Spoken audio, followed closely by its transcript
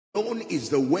alone is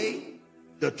the way,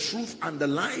 the truth, and the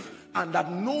life, and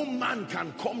that no man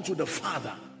can come to the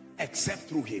Father except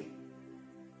through him.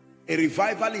 A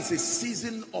revival is a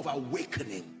season of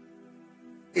awakening,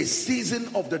 a season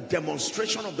of the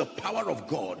demonstration of the power of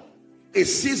God, a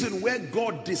season where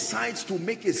God decides to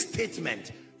make a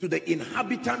statement to the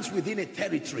inhabitants within a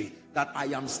territory that I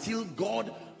am still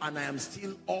God and I am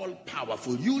still all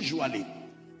powerful. Usually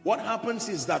what happens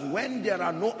is that when there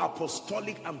are no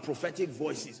apostolic and prophetic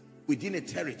voices within a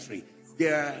territory,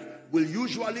 there will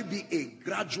usually be a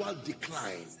gradual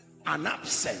decline, an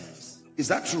absence. Is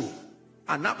that true?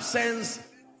 An absence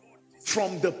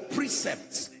from the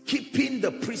precepts, keeping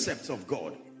the precepts of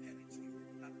God.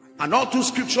 And all through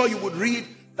scripture you would read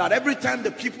that every time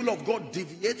the people of God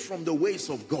deviate from the ways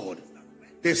of God,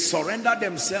 they surrender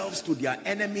themselves to their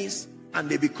enemies and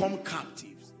they become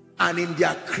captives. And in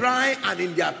their cry and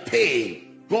in their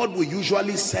pain, God will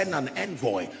usually send an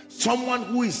envoy, someone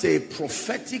who is a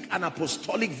prophetic and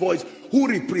apostolic voice who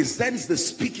represents the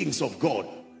speakings of God,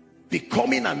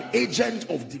 becoming an agent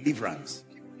of deliverance.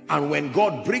 And when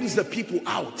God brings the people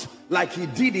out, like he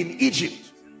did in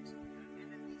Egypt,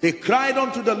 they cried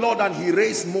unto the Lord and he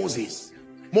raised Moses.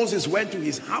 Moses went to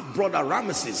his half-brother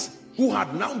Ramesses, who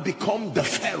had now become the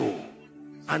Pharaoh,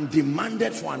 and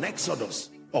demanded for an exodus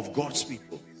of God's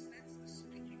people.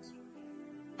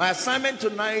 My assignment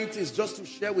tonight is just to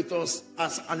share with us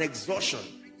as an exhaustion,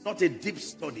 not a deep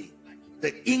study,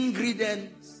 the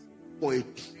ingredients for a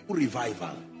true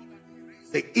revival.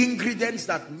 The ingredients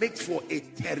that make for a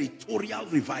territorial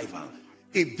revival.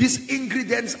 If these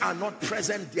ingredients are not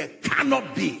present, there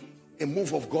cannot be a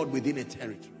move of God within a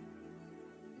territory.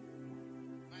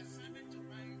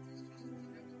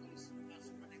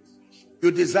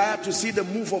 You desire to see the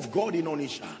move of God in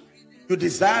Onitsha. You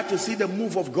desire to see the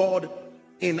move of God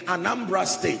in Anambra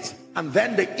State and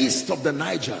then the east of the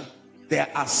Niger. There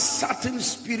are certain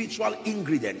spiritual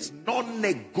ingredients,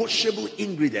 non-negotiable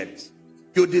ingredients.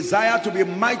 You desire to be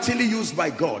mightily used by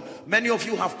God. Many of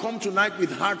you have come tonight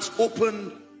with hearts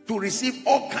open to receive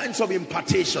all kinds of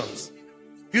impartations.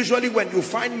 Usually when you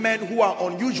find men who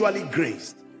are unusually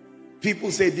graced,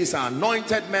 people say these are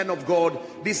anointed men of God,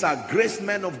 these are graced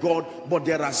men of God, but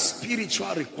there are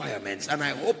spiritual requirements. And I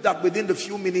hope that within the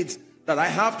few minutes that I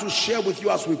have to share with you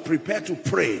as we prepare to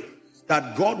pray,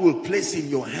 that God will place in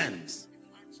your hands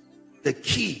the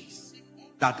keys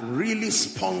that really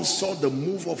sponsor the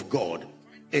move of God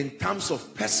in terms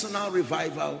of personal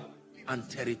revival and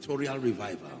territorial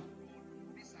revival.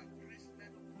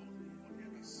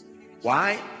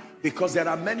 Why? Because there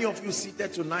are many of you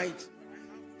seated tonight.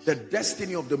 The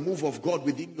destiny of the move of God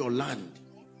within your land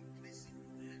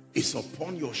is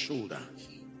upon your shoulder,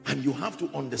 and you have to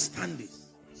understand this.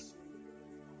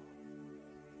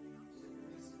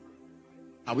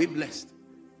 Are we blessed?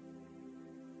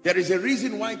 There is a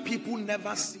reason why people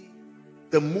never see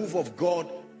the move of God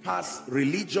past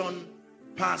religion,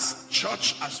 past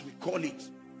church as we call it.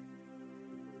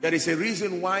 There is a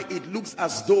reason why it looks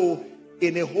as though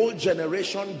in a whole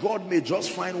generation God may just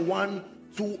find 1,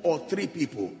 2 or 3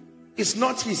 people. It's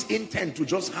not his intent to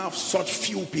just have such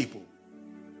few people.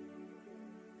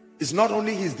 It's not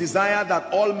only his desire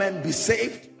that all men be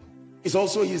saved, it's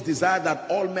also his desire that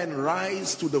all men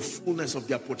rise to the fullness of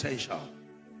their potential.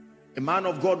 A man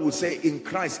of God would say, in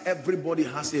Christ everybody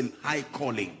has a high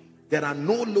calling. There are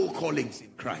no low callings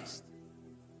in Christ.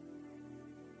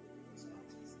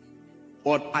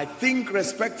 But I think,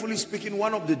 respectfully speaking,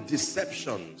 one of the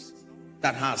deceptions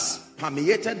that has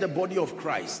permeated the body of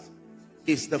Christ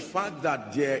is the fact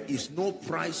that there is no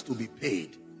price to be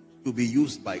paid to be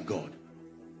used by God.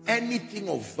 Anything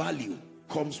of value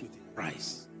comes with a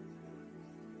price.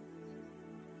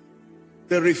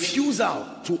 The refusal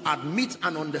to admit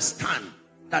and understand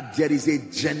that there is a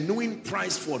genuine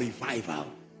price for revival.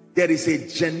 There is a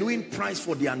genuine price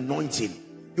for the anointing.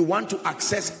 You want to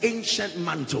access ancient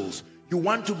mantles. You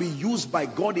want to be used by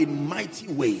God in mighty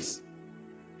ways.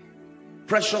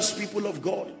 Precious people of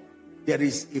God, there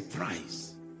is a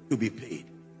price to be paid.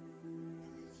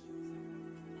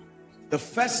 The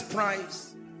first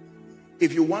price,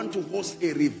 if you want to host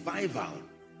a revival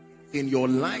in your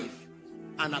life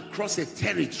and across a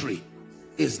territory,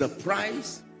 is the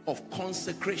price of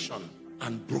consecration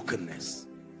and brokenness.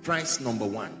 Price number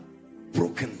 1,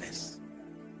 brokenness.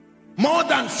 More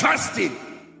than fasting,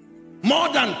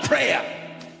 more than prayer.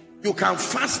 You can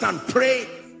fast and pray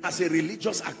as a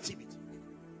religious activity.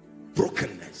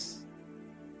 Brokenness.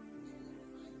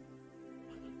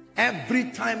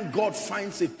 Every time God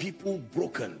finds a people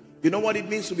broken, you know what it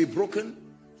means to be broken?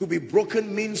 To be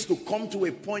broken means to come to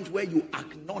a point where you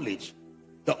acknowledge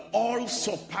the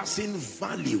all-surpassing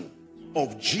value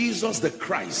of Jesus the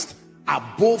Christ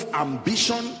above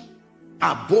ambition,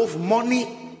 above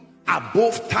money,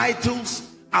 above titles,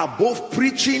 above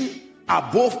preaching,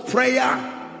 above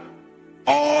prayer.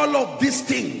 All of these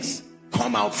things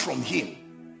come out from him.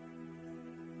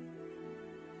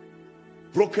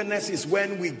 Brokenness is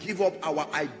when we give up our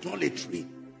idolatry,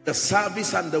 the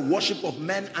service and the worship of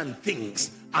men and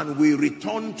things, and we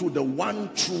return to the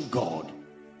one true God.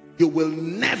 You will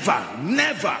never,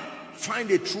 never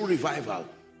find a true revival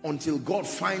until God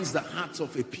finds the hearts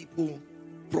of a people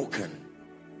broken.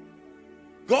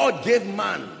 God gave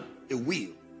man a will.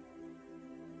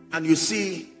 And you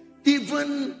see,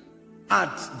 even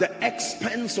at the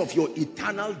expense of your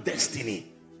eternal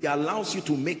destiny, he allows you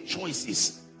to make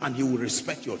choices and he will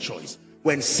respect your choice.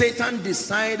 When Satan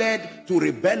decided to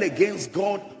rebel against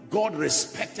God, God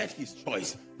respected his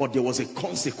choice, but there was a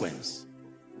consequence.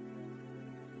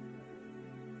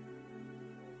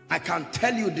 I can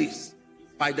tell you this,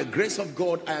 by the grace of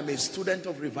God, I am a student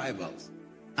of revivals.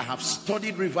 I have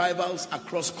studied revivals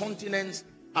across continents.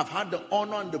 I've had the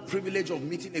honor and the privilege of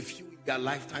meeting a few in their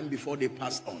lifetime before they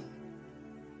passed on.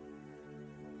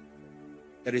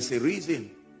 There is a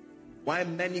reason why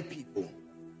many people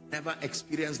never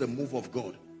experience the move of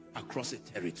God across a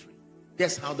territory.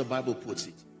 That's how the Bible puts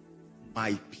it.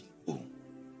 My people,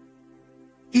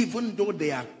 even though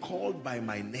they are called by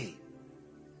my name,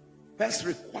 first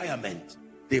requirement,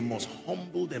 they must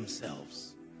humble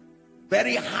themselves.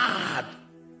 Very hard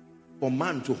for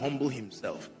man to humble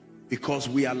himself, because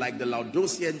we are like the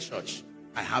Laodicean church.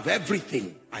 I have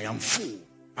everything. I am full.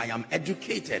 I am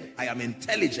educated. I am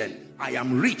intelligent. I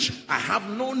am rich. I have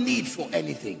no need for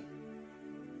anything.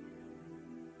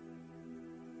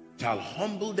 Shall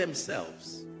humble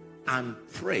themselves and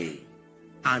pray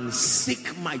and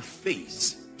seek my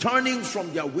face, turning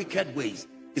from their wicked ways.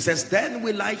 It says, then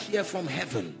will I hear from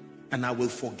heaven, and I will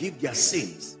forgive their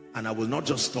sins. And I will not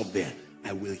just stop there.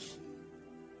 I will heal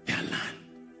their land.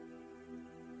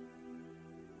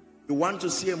 You want to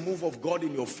see a move of God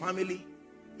in your family,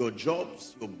 your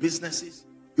jobs, your businesses.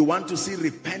 You want to see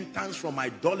repentance from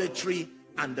idolatry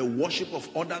and the worship of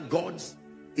other gods.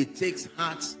 It takes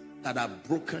hearts that are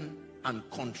broken and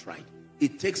contrite.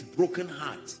 It takes broken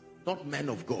hearts, not men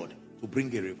of God, to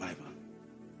bring a revival.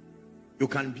 You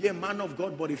can be a man of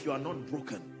God, but if you are not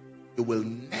broken, you will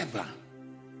never.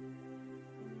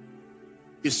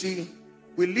 You see,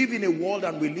 we live in a world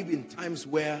and we live in times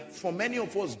where, for many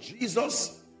of us,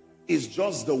 Jesus is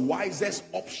just the wisest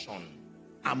option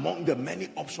among the many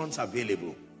options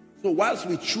available. So whilst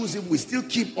we choose him, we still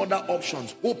keep other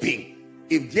options, hoping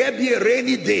if there be a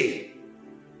rainy day,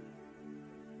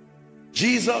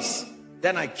 Jesus,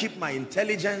 then I keep my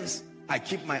intelligence, I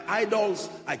keep my idols,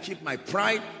 I keep my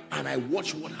pride, and I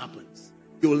watch what happens.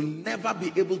 You will never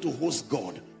be able to host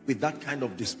God with that kind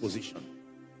of disposition.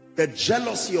 The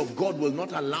jealousy of God will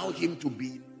not allow him to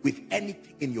be with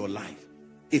anything in your life.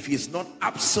 If he's not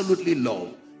absolutely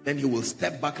love, then he will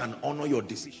step back and honor your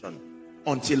decision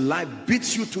until life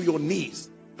beats you to your knees,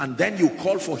 and then you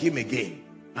call for him again,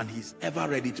 and he's ever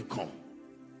ready to come.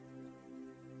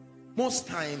 Most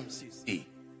times, you see,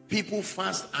 people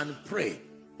fast and pray,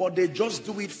 but they just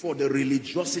do it for the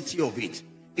religiosity of it,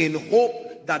 in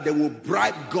hope that they will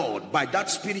bribe God by that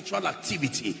spiritual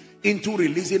activity into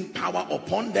releasing power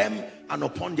upon them and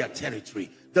upon their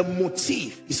territory. The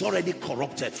motive is already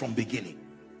corrupted from beginning.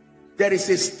 There is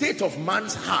a state of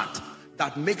man's heart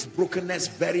that makes brokenness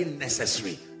very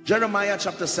necessary. Jeremiah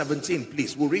chapter 17,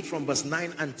 please. We'll read from verse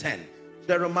 9 and 10.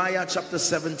 Jeremiah chapter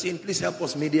 17, please help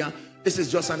us, media. This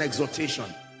is just an exhortation.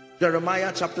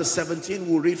 Jeremiah chapter 17,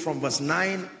 we'll read from verse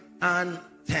 9 and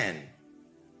 10.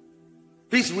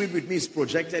 Please read with me. It's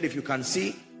projected if you can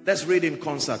see. Let's read in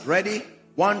concert. Ready?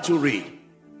 1, 2, read.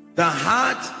 The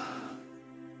heart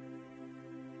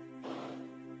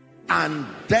and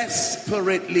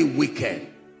desperately wicked.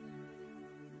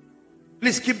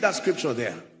 Please keep that scripture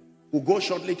there. We'll go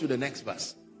shortly to the next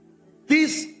verse.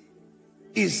 This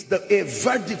is a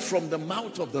verdict from the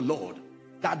mouth of the Lord,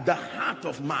 that the heart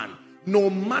of man, no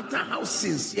matter how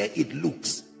sincere it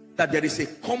looks, that there is a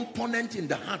component in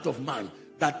the heart of man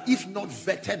that, if not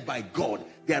vetted by God,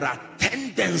 there are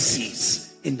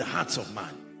tendencies in the hearts of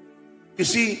man. You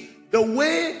see, the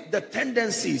way the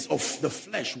tendencies of the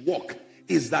flesh work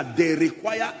is that they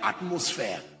require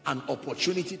atmosphere and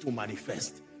opportunity to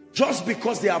manifest. Just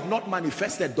because they have not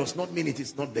manifested does not mean it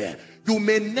is not there. You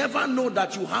may never know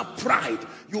that you have pride.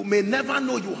 You may never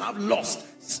know you have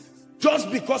lust. Just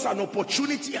because an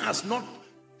opportunity has not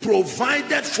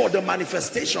provided for the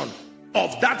manifestation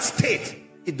of that state,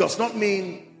 it does not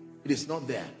mean it is not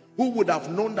there. Who would have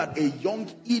known that a young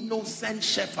innocent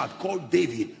shepherd called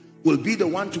David will be the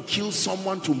one to kill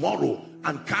someone tomorrow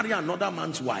and carry another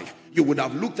man's wife, you would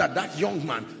have looked at that young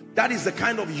man. That is the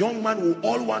kind of young man who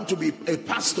all want to be a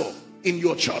pastor in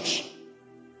your church.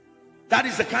 That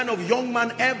is the kind of young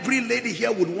man every lady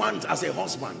here would want as a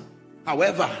husband.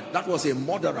 However, that was a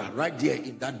murderer right there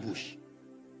in that bush.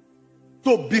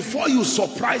 So before you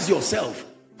surprise yourself,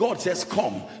 God says,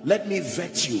 come, let me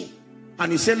vet you.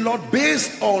 And he said, Lord,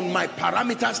 based on my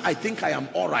parameters, I think I am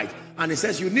all right. And he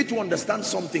says, you need to understand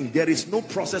something. There is no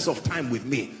process of time with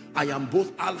me. I am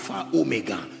both Alpha,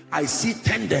 Omega. I see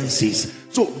tendencies.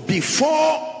 So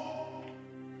before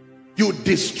you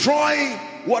destroy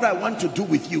what I want to do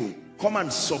with you, come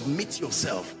and submit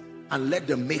yourself and let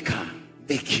the Maker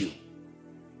make you.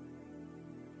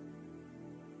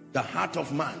 The heart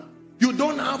of man. You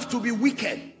don't have to be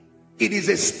wicked. It is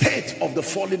a state of the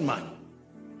fallen man.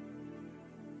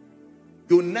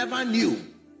 You never knew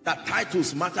that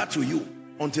titles matter to you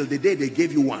until the day they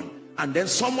gave you one. And then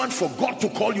someone forgot to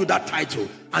call you that title.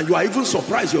 And you are even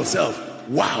surprised yourself.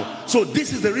 Wow. So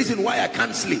this is the reason why I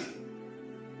can't sleep.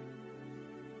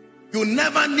 You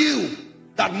never knew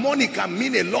that money can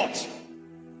mean a lot.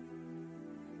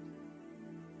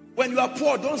 When you are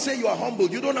poor, don't say you are humble.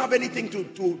 You don't have anything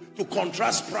to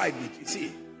contrast pride with. You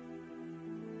see.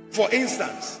 For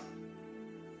instance,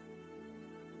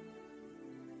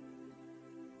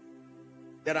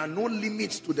 there are no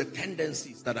limits to the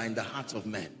tendencies that are in the hearts of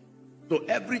men. So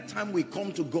every time we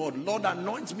come to God, Lord,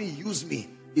 anoint me, use me.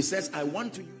 He says, I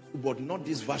want to use you, but not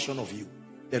this version of you.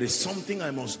 There is something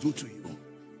I must do to you.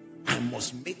 I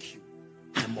must make you.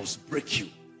 I must break you.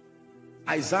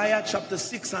 Isaiah chapter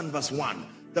 6 and verse 1.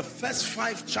 The first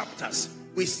 5 chapters,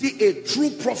 we see a true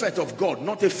prophet of God,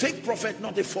 not a fake prophet,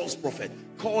 not a false prophet,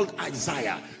 called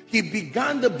Isaiah. He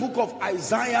began the book of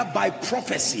Isaiah by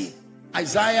prophecy.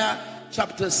 Isaiah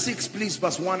chapter 6, please,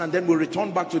 verse 1, and then we'll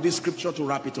return back to this scripture to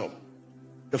wrap it up.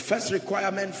 The first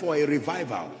requirement for a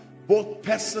revival, both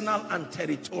personal and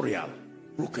territorial,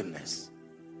 brokenness.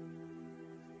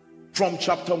 From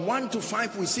chapter 1 to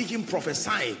 5, we see him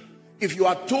prophesying. If you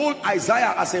are told,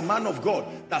 Isaiah, as a man of God,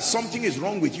 that something is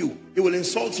wrong with you, he will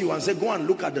insult you and say, go and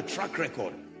look at the track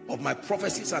record of my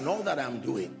prophecies and all that I am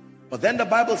doing. But then the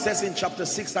Bible says in chapter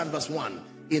 6 and verse 1,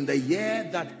 in the year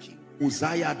that King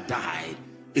Uzziah died,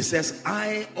 it says,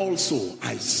 I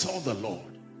saw the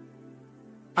Lord.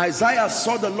 Isaiah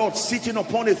saw the Lord sitting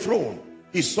upon a throne.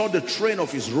 He saw the train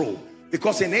of his robe.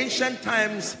 Because in ancient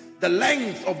times, the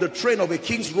length of the train of a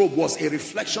king's robe was a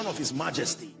reflection of his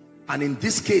majesty. And in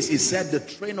this case, he said the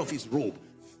train of his robe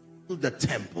filled the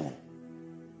temple.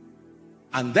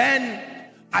 And then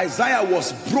Isaiah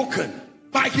was broken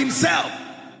by himself.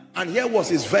 And here was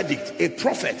his verdict, a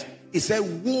prophet. He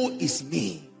said, woe is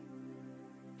me.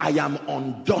 I am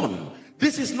undone.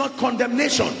 This is not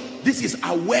condemnation. This is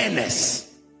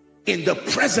awareness in the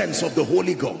presence of the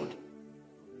Holy God.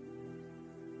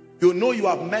 You know you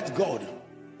have met God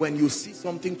when you see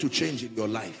something to change in your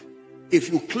life. If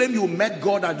you claim you met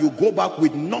God and you go back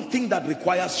with nothing that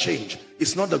requires change,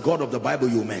 it's not the God of the Bible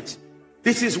you met.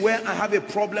 This is where I have a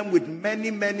problem with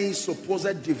many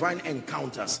supposed divine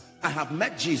encounters. I have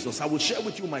met Jesus. I will share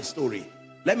with you my story.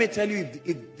 Let me tell you,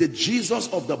 if the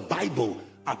Jesus of the Bible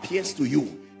appears to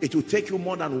you, it will take you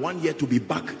more than 1 year to be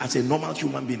back as a normal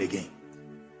human being again.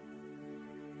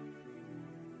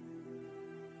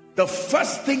 The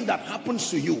first thing that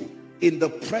happens to you in the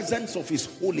presence of his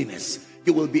holiness,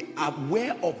 you will be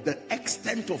aware of the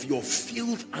extent of your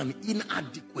filth and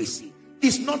inadequacy.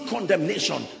 It's not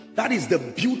condemnation. That is the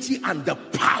beauty and the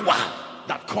power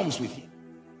that comes with him.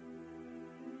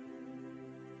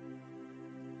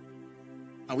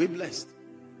 Are we blessed?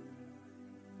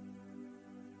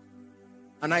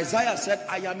 And Isaiah said,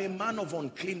 I am a man of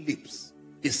unclean lips.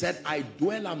 He said, I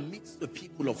dwell amidst the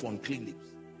people of unclean lips.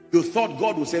 You thought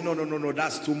God would say, no,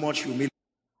 that's too much humility.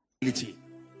 It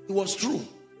was true.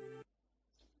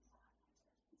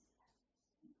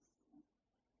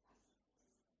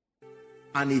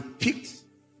 And he picked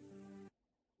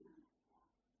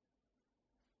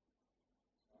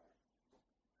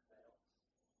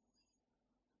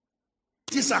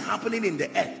these are happening in the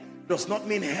earth does not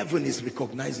mean heaven is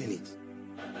recognizing it.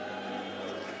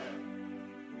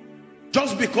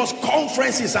 Just because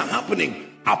conferences are happening,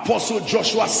 Apostle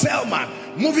Joshua Selman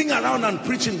moving around and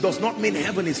preaching does not mean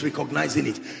heaven is recognizing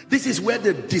it. This is where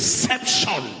the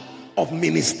deception of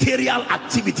ministerial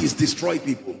activities destroy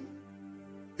people.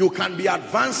 You can be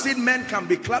advancing, men can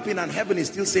be clapping, and heaven is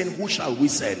still saying, who shall we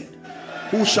send?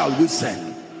 Who shall we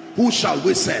send? Who shall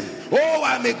we send? Oh,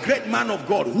 I'm a great man of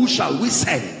God. Who shall we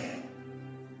send?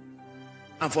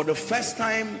 And for the first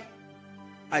time,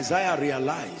 Isaiah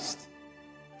realized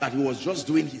that he was just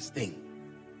doing his thing.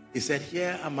 He said,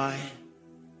 here am I,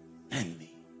 send me.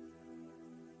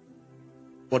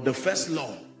 But the first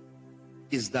law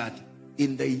is that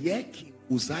in the year King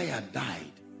Uzziah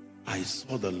died, I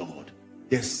saw the Lord.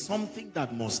 There's something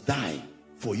that must die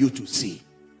for you to see.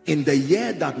 In the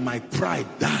year that my pride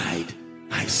died,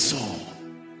 I saw.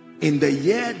 In the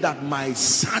year that my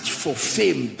search for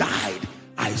fame died,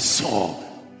 I saw.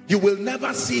 You will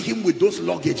never see him with those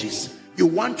luggages. You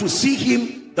want to see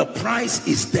him, the price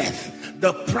is death.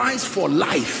 The price for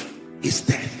life is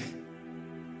death.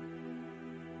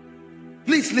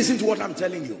 Please listen to what I'm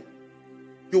telling you.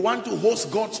 You want to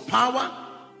host God's power?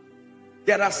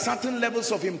 There are certain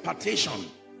levels of impartation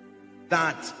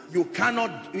that you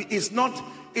cannot, it's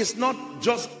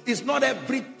not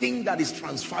everything that is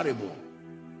transferable.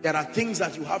 There are things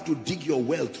that you have to dig your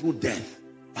well through death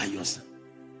by yourself.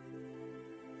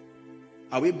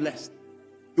 Are we blessed?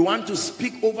 You want to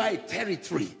speak over a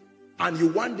territory and you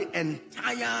want the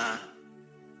entire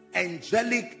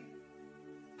angelic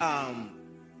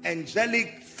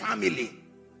family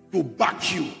to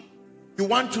back you. You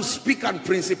want to speak and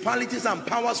principalities and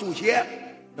powers will hear?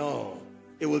 No.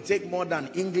 It will take more than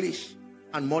English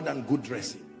and more than good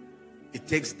dressing. It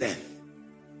takes death.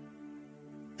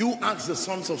 You ask the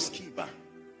sons of Sceva.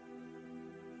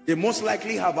 They most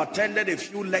likely have attended a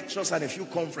few lectures and a few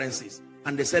conferences,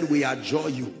 and they said, we adjure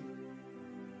you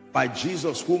by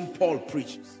Jesus whom Paul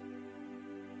preaches.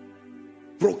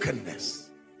 Brokenness.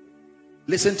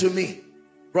 Listen to me,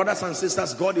 brothers and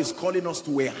sisters. God is calling us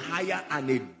to a higher and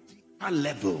a deeper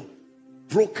level.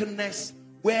 Brokenness,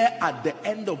 where at the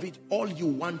end of it, all you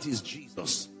want is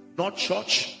Jesus. Not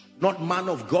church, not man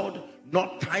of God,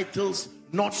 not titles,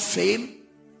 not fame.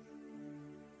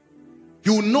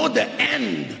 You know the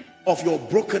end of your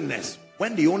brokenness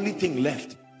when the only thing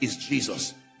left is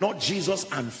Jesus. Not Jesus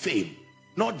and fame,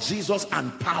 not Jesus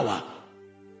and power.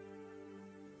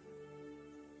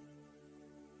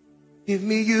 Give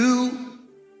me you,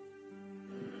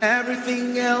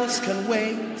 everything else can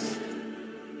wait.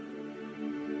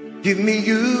 Give me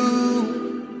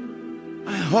you,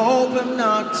 I hope I'm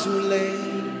not too late.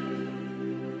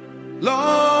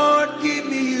 Lord, give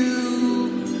me you.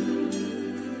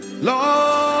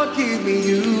 Lord, give me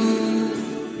you.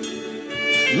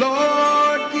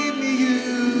 Lord, give me you.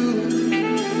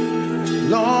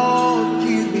 Lord,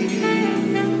 give me you.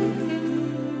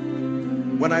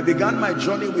 When I began my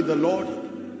journey with the Lord,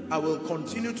 I will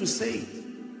continue to say it.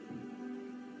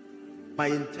 My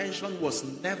intention was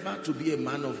never to be a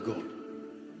man of God.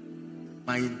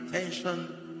 My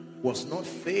intention was not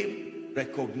fame,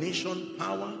 recognition,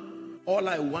 power. All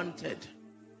I wanted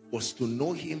was to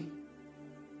know him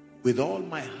with all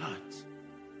my heart.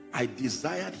 I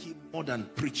desired him more than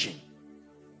preaching.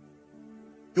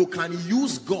 You can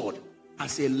use God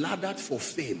as a ladder for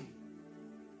fame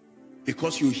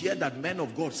because you hear that men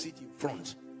of God sit in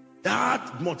front.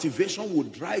 That motivation will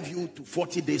drive you to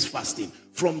 40 days fasting.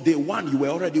 From day one, you were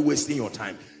already wasting your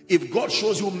time. If God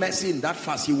shows you mercy in that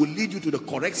fast, he will lead you to the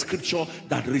correct scripture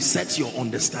that resets your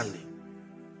understanding.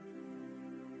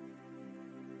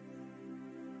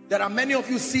 There are many of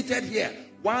you seated here.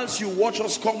 Whilst you watch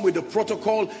us come with the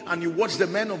protocol and you watch the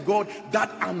men of God,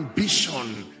 that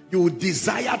ambition, you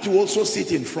desire to also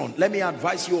sit in front. Let me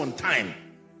advise you on time.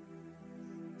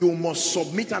 You must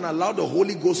submit and allow the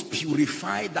Holy Ghost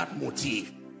purify that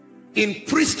motive. In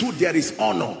priesthood, there is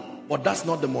honor, but that's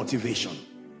not the motivation.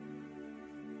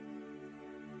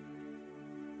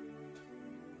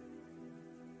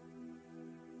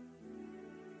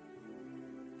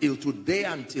 Till today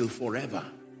and till forever,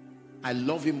 I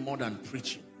love him more than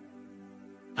preaching.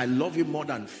 I love him more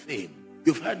than fame.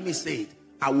 You've heard me say it.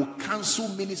 I will cancel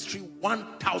ministry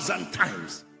 1,000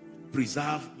 times to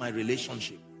preserve my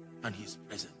relationship and his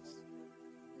presence.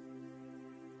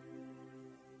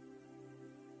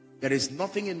 There is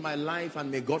nothing in my life, and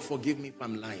may God forgive me if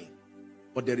I'm lying,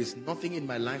 but there is nothing in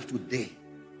my life today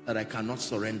that I cannot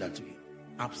surrender to him.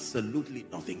 Absolutely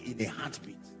nothing, in a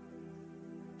heartbeat.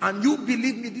 And you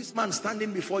believe me, this man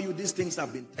standing before you, these things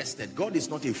have been tested. God is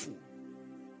not a fool.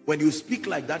 When you speak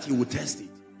like that, he will test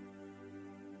it.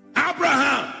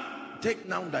 Abraham, take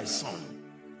now thy son,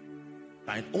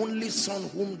 thine only son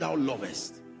whom thou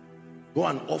lovest. Go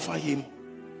and offer him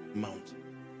the mountain.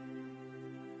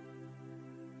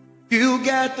 You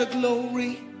get the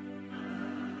glory.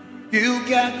 You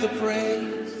get the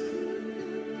praise.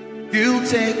 You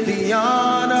take the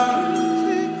honor.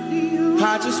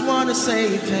 I just want to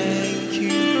say thank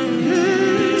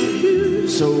you.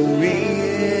 So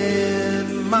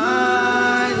in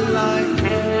my life,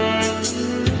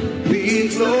 be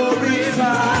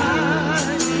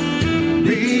glorified,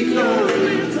 be glorified.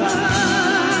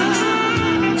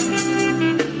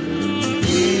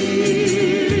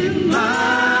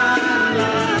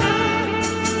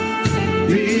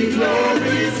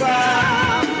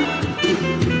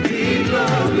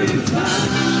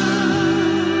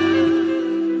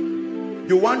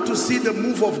 want to see the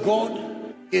move of God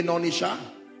in Onisha?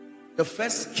 The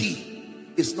first key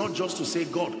is not just to say,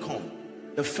 God, come.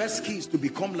 The first key is to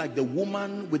become like the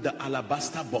woman with the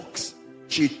alabaster box.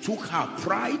 She took her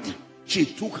pride, she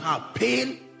took her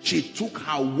pain, she took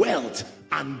her wealth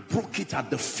and broke it at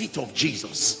the feet of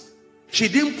Jesus. She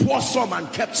didn't pour some and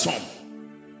kept some.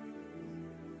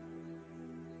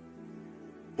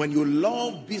 When you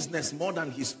love business more than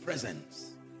his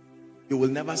presence, you will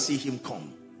never see him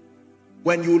come.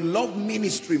 When you love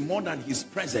ministry more than his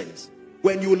presence,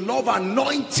 when you love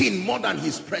anointing more than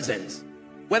his presence,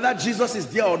 whether Jesus is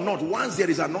there or not, once there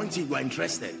is anointing, you are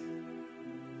interested.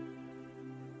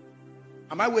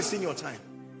 Am I wasting your time?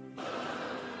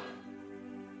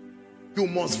 You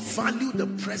must value the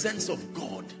presence of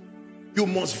God. You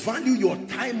must value your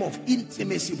time of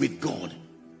intimacy with God.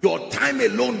 Your time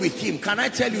alone with him. Can I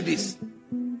tell you this?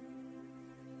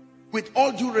 With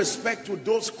all due respect to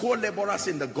those co-laborers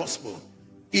in the gospel,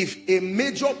 if a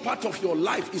major part of your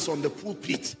life is on the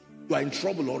pulpit, you are in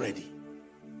trouble already.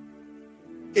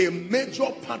 A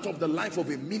major part of the life of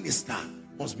a minister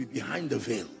must be behind the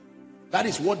veil. That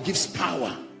is what gives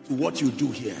power to what you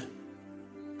do here.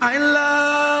 I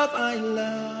love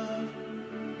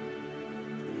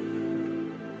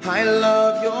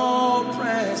your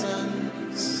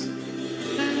presence.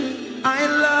 I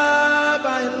love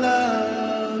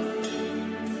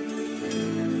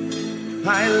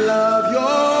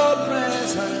your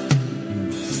presence.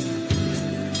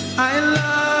 I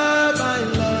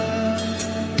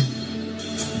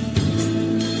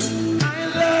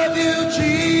love you,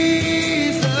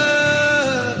 Jesus.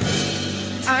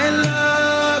 I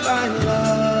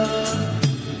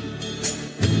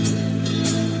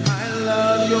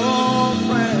love your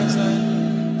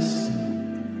presence.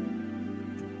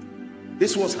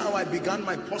 This was how I began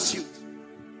my pursuit.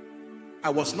 I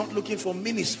was not looking for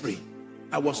ministry.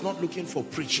 I was not looking for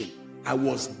preaching. I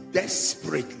was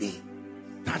desperately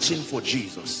searching for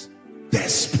Jesus.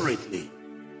 Desperately.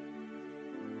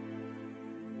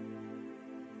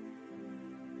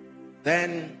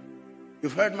 Then,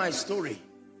 you've heard my story.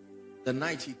 The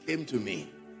night he came to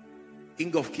me,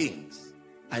 King of Kings.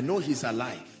 I know he's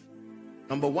alive.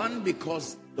 Number one,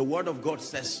 because the word of God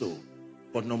says so.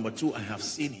 But number two, I have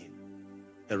seen him.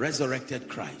 The resurrected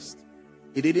Christ.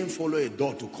 He didn't follow a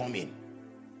door to come in.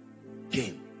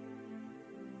 Came.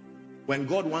 When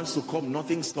God wants to come,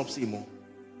 nothing stops him.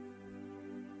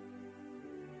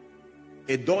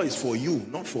 A door is for you,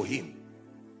 not for him.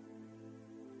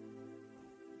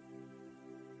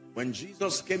 When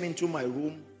Jesus came into my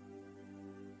room,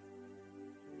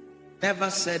 never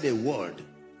said a word,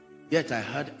 yet I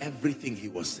heard everything he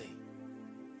was saying.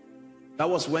 That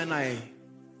was when I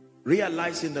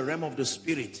realized in the realm of the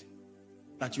spirit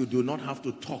that you do not have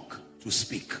to talk to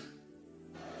speak.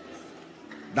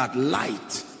 That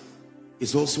light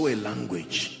is also a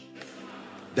language.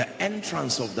 The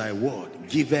entrance of thy word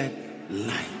giveth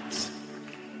light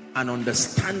and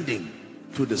understanding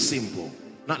to the simple.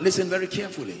 Now listen very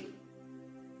carefully.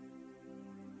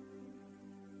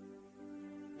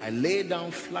 I lay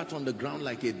down flat on the ground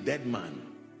like a dead man.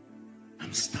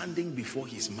 I'm standing before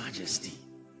his majesty.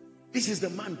 This is the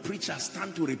man preachers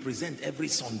stand to represent every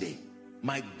Sunday.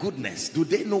 My goodness, do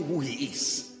they know who he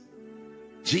is?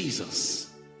 Jesus,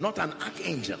 not an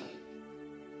archangel.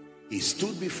 He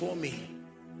stood before me.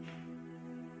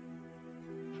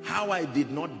 How I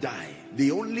did not die, the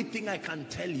only thing I can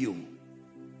tell you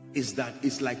is that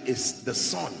it's like it's the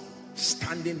sun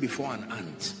standing before an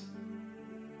ant.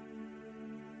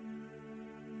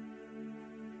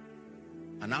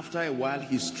 And after a while,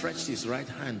 he stretched his right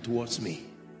hand towards me,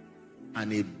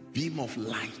 and a beam of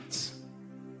light,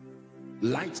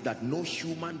 light that no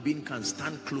human being can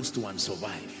stand close to and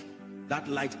survive, that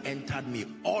light entered me,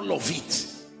 all of it.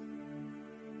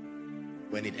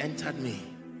 When it entered me,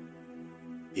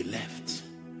 it left.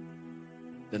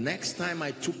 The next time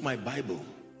I took my Bible,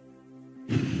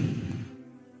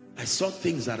 I saw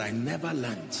things that I never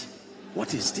learned.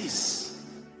 What is this?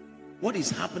 What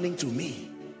is happening to me?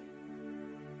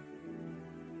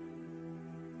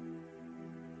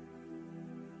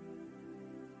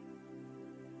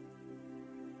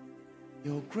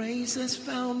 Your grace has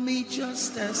found me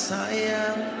just as I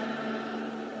am,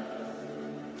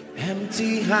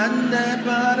 empty-handed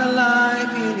but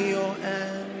alive in your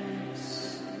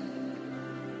hands.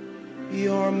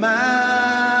 Your majesty,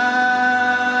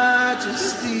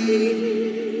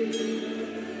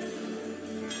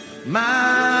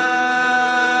 majesty,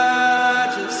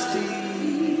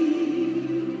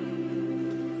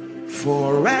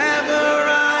 forever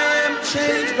I am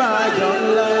changed by your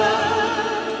love.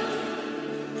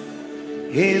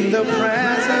 In the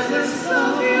presence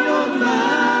of your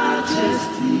majesty.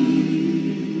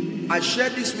 I share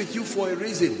this with you for a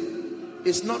reason.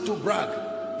 It's not to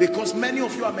brag, because many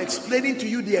of you, I'm explaining to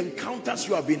you the encounters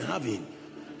you have been having,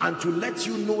 and to let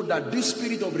you know that this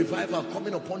spirit of revival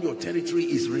coming upon your territory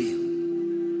is real.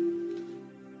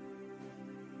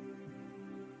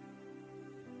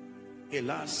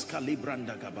 Elas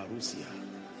Kalibranda Gabarusia.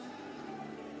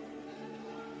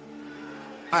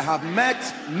 I have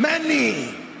met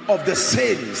many of the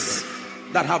saints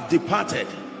that have departed.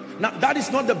 Now, that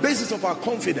is not the basis of our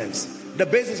confidence. The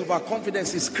basis of our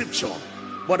confidence is scripture.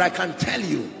 But I can tell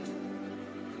you,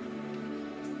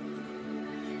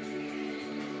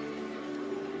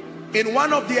 in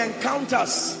one of the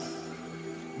encounters,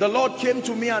 the Lord came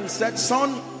to me and said,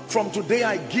 son, from today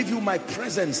I give you my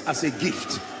presence as a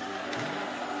gift.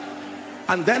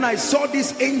 And then I saw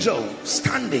this angel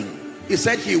standing. He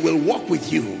said he will walk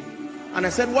with you. And I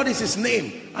said, what is his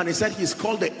name? And he said he's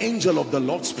called the angel of the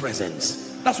Lord's presence.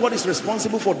 That's what is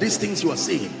responsible for these things you are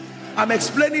seeing. I'm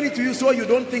explaining it to you so you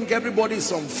don't think everybody is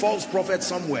some false prophet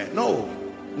somewhere. No,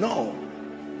 no,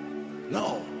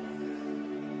 no.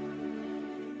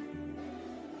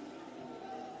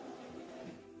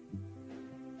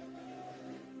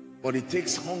 But it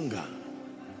takes hunger.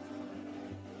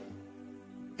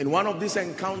 In one of these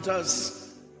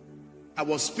encounters, I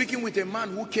was speaking with a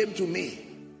man who came to me,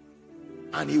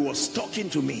 and he was talking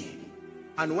to me.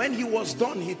 And when he was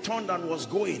done, he turned and was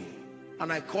going.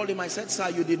 And I called him. I said, sir,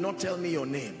 you did not tell me your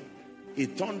name. He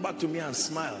turned back to me and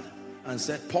smiled and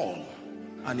said, Paul.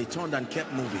 And he turned and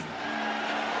kept moving.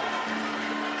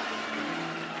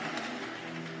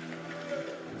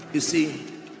 You see,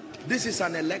 this is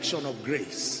an election of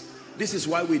grace. This is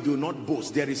why we do not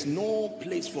boast. There is no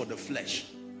place for the flesh.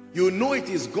 You know it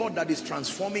is God that is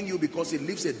transforming you because it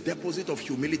leaves a deposit of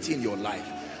humility in your life.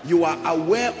 You are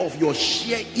aware of your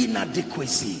sheer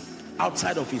inadequacy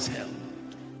outside of his help.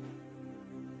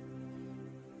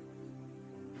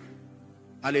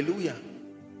 Hallelujah.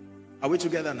 Are we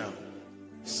together now?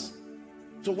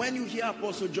 So when you hear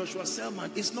Apostle Joshua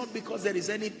Selman, it's not because there is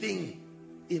anything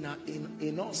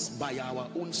in us by our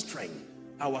own strength.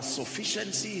 Our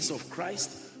sufficiency is of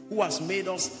Christ, who has made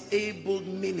us able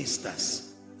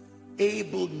ministers.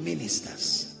 Able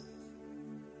ministers.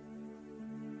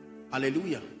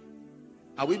 Hallelujah.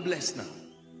 Are we blessed now?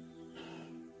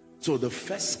 So the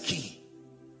first key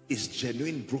is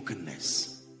genuine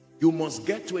brokenness. You must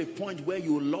get to a point where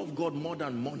you love God more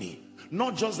than money.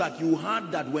 Not just that you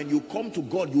heard that when you come to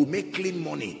God you make clean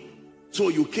money, so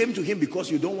you came to him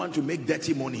because you don't want to make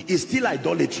dirty money. It's still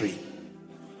idolatry.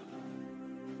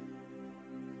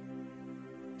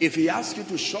 If he asks you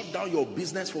to shut down your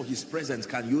business for his presence,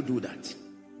 can you do that?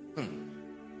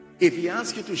 If he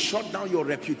asks you to shut down your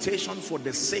reputation for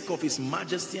the sake of his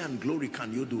majesty and glory,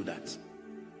 can you do that?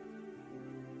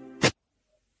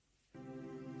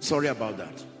 Sorry about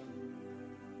that.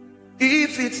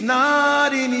 If it's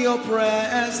not in your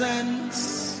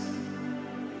presence,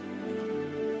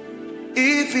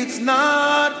 if it's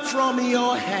not from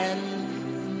your hand,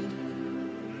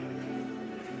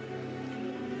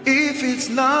 if it's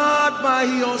not by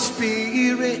your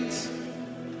spirit,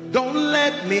 don't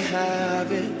let me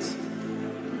have it.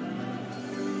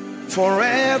 For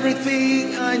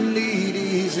everything I need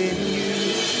is in you.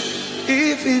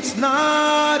 If it's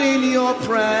not in your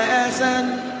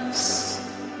presence,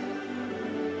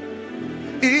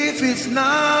 if it's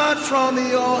not from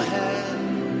your hand,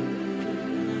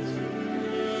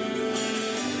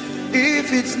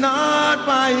 if it's not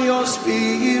by your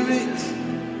spirit,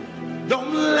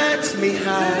 don't let me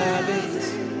have it.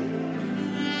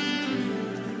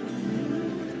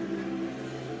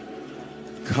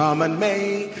 Come and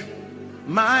make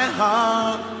my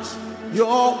heart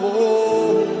your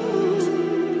home.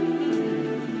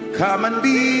 Come and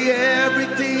be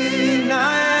everything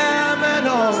I am and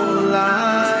all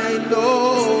I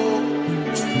know.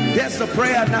 There's the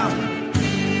prayer now.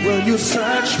 Will you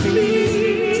search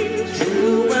me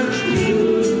true and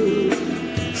true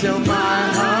till my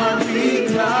heart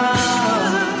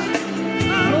becomes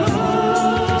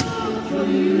all for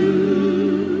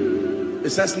you?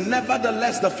 It says,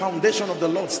 nevertheless the foundation of the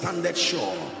Lord standeth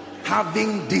sure,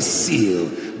 having this seal,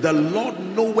 the Lord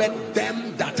knoweth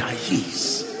them that are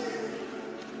his.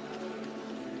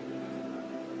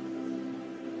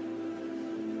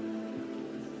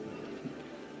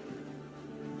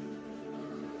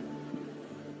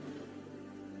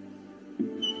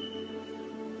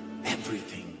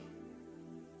 Everything.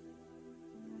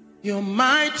 You're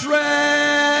my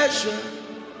treasure,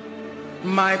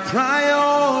 my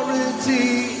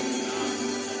priority.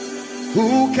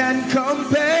 Who can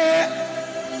compare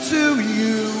to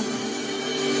you?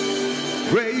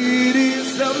 Great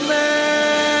is the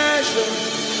measure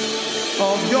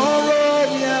of your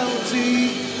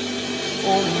royalty,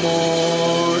 O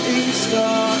morning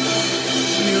star,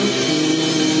 you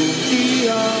fill the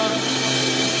earth.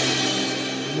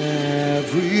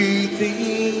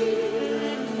 Everything,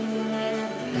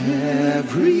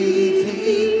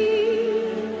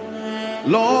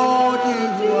 Lord,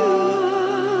 you are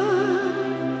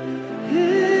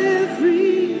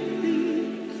everything.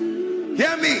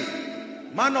 Hear me,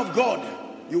 man of God.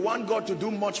 You want God to do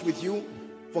much with you?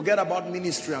 Forget about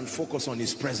ministry and focus on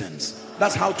his presence.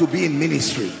 That's how to be in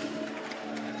ministry.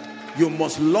 You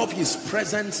must love his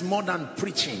presence more than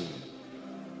preaching.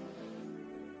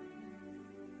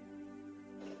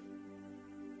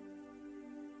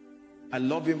 I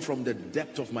love him from the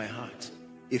depth of my heart.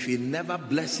 If he never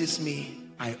blesses me,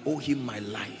 I owe him my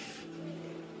life.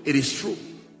 It is true.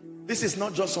 This is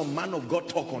not just some man of God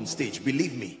talk on stage.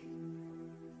 Believe me.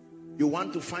 You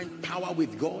want to find power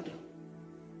with God?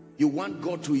 You want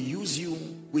God to use you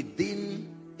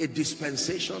within a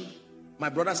dispensation? My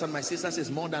brothers and my sisters, it's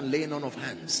more than laying on of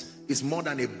hands. It's more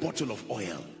than a bottle of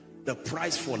oil. The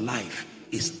price for life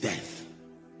is death.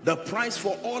 The price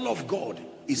for all of God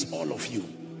is all of you.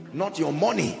 Not your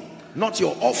money, not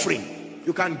your offering.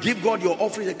 You can give God your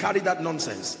offering and carry that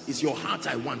nonsense. It's your heart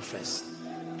I want first.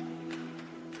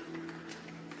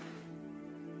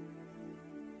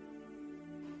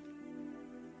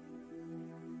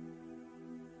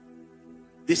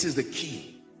 This is the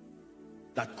key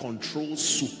that controls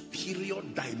superior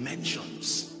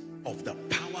dimensions of the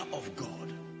power of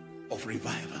God, of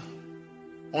revival.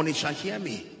 Only shall hear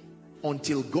me,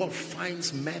 until God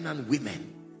finds men and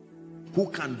women who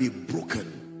can be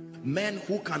broken, men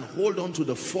who can hold on to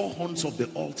the four horns of the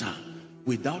altar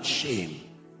without shame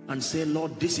and say,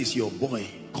 Lord, this is your boy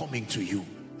coming to you.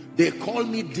 They call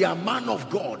me their man of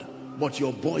God, but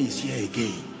your boy is here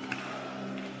again.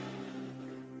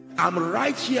 I'm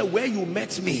right here where you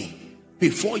met me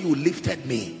before you lifted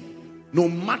me. No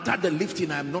matter the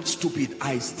lifting, I'm not stupid.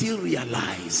 I still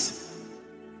realize.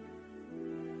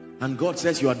 And God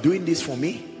says, you are doing this for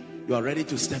me. You are ready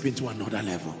to step into another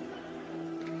level.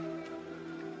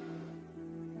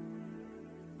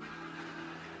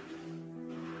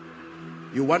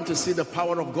 You want to see the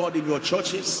power of God in your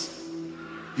churches?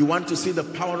 You want to see the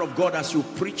power of God as you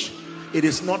preach? It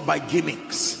is not by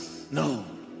gimmicks. No.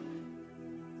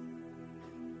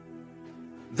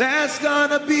 There's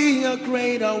gonna be a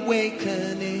great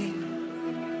awakening.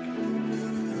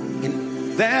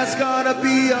 There's gonna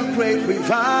be a great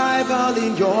revival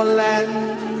in your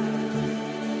land.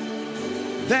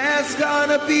 There's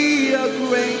gonna be a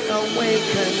great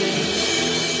awakening.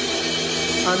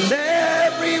 And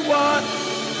everyone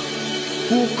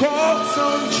who calls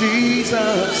on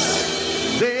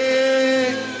Jesus,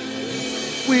 they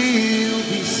will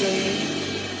be saved.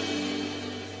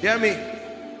 Hear me?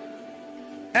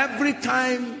 Every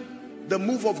time the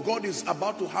move of God is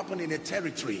about to happen in a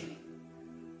territory,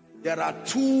 there are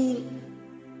two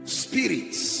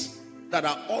spirits that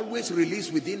are always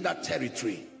released within that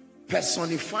territory,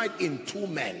 personified in two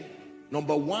men.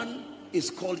 Number one is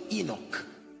called Enoch.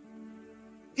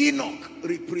 Enoch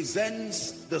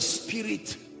represents the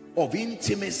spirit of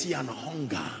intimacy and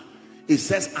hunger. It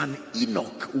says, and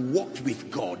Enoch walked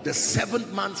with God, the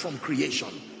seventh man from creation.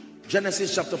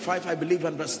 Genesis chapter 5, I believe,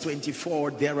 and verse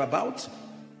 24, thereabout.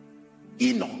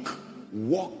 Enoch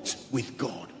walked with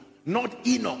God. Not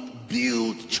Enoch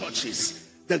built churches.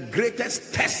 The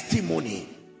greatest testimony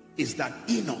is that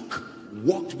Enoch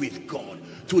walked with God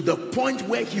to the point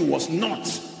where he was not.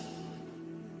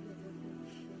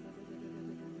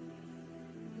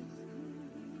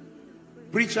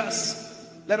 Preachers,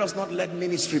 let us not let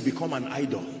ministry become an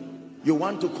idol. You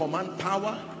want to command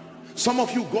power? Some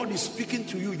of you, God is speaking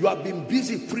to you. You have been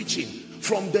busy preaching.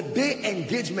 From the day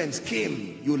engagements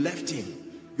came, you left him.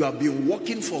 You have been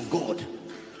working for God,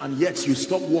 and yet you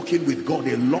stopped working with God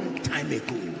a long time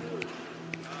ago.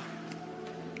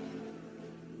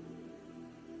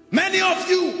 Many of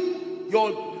you,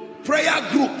 your prayer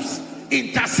groups,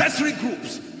 intercessory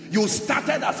groups, you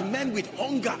started as men with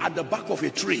hunger at the back of a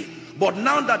tree. But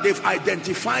now that they've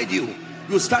identified you,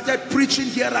 you started preaching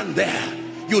here and there.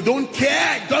 You don't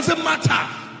care. It doesn't matter.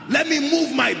 Let me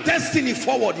move my destiny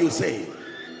forward, you say.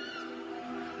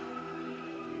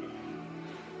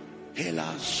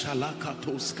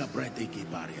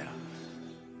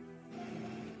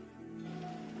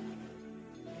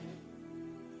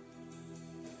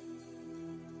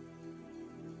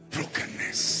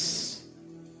 Brokenness.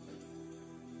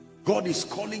 God is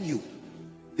calling you.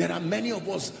 There are many of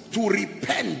us. To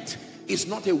repent is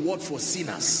not a word for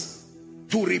sinners.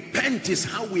 To repent is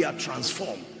how we are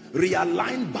transformed.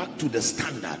 Realign back to the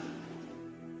standard.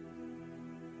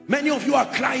 Many of you are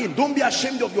crying. Don't be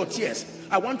ashamed of your tears.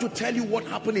 I want to tell you what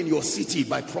happened in your city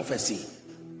by prophecy.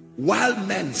 While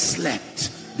men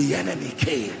slept, the enemy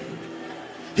came.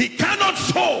 He cannot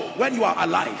sow when you are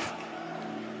alive.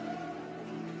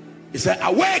 He said,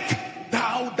 awake,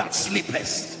 thou that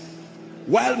sleepest.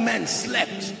 While men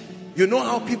slept. You know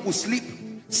how people sleep?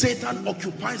 Satan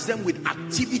occupies them with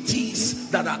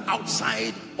activities that are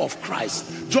outside of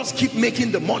Christ. Just keep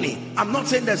making the money. I'm not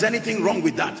saying there's anything wrong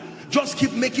with that. Just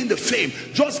keep making the fame.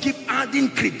 Just keep adding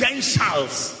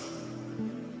credentials.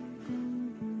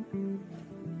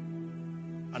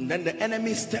 And then the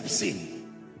enemy steps in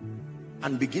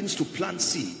and begins to plant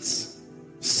seeds.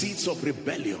 Seeds of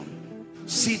rebellion.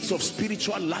 Seeds of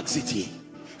spiritual laxity.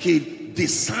 He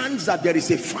discerns that there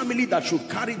is a family that should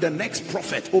carry the next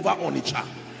prophet over Onitsha.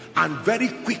 And very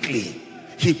quickly,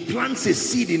 he plants a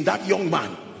seed in that young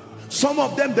man. Some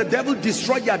of them, the devil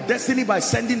destroyed their destiny by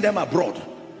sending them abroad.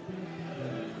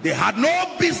 They had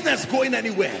no business going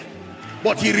anywhere,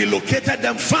 but he relocated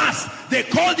them fast. They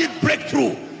called it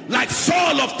breakthrough. Like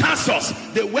Saul of Tarsus,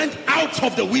 they went out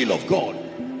of the will of God.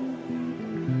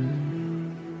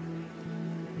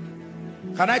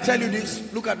 Can I tell you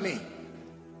this? Look at me.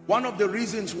 One of the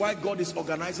reasons why God is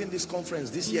organizing this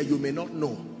conference this year, you may not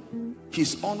know.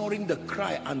 He's honoring the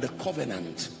cry and the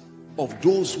covenant of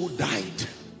those who died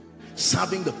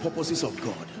serving the purposes of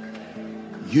God.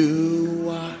 You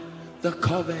are the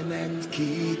covenant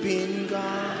keeping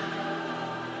God.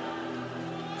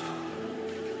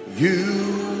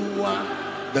 You are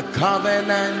the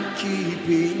covenant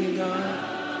keeping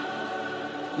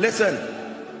God. Listen,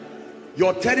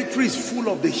 your territory is full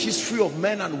of the history of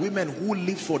men and women who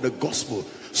live for the gospel.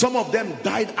 Some of them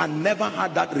died and never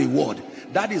had that reward.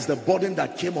 That is the burden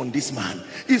that came on this man.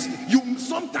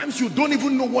 Sometimes you don't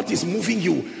even know what is moving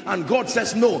you, and God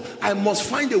says, no, I must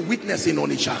find a witness in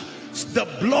Onitsha. The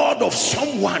blood of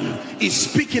someone is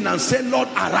speaking and saying, Lord,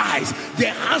 arise.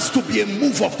 There has to be a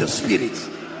move of the Spirit.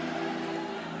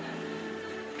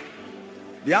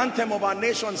 The anthem of our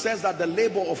nation says that the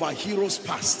labor of our heroes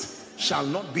past shall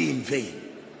not be in vain.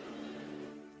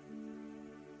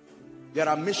 There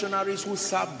are missionaries who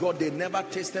served God. They never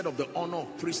tasted of the honor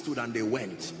of priesthood and they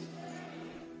went.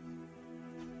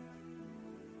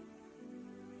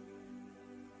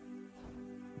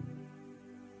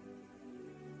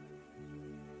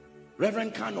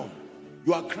 Reverend Canon,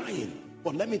 you are crying,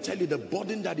 but let me tell you, the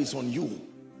burden that is on you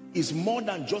is more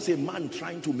than just a man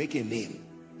trying to make a name.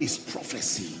 It's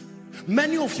prophecy.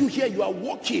 Many of you here, you are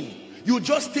walking, you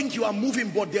just think you are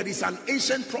moving, but there is an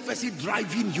ancient prophecy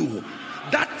driving you.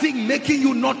 That thing making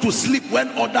you not to sleep when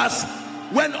others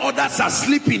are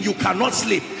sleeping, you cannot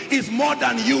sleep. It's more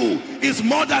than you. It's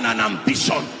more than an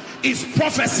ambition. It's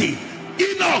prophecy.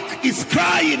 Enoch is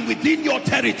crying within your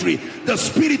territory, the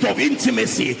spirit of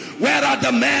intimacy. Where are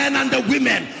the men and the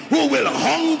women who will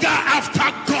hunger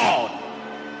after God?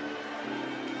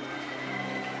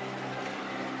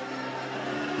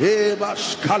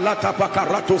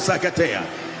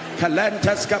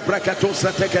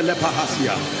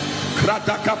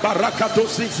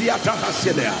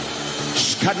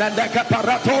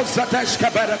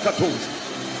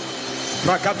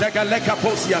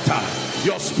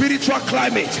 Your spiritual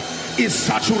climate is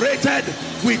saturated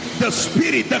with the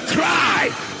Spirit, the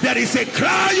cry. There is a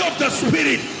cry of the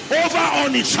Spirit over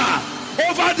Onitsha,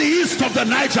 over the east of the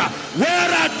Niger.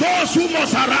 Where are those who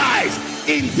must arise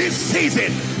in this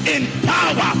season in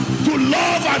power to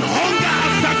love and hunger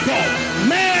after God,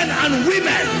 men and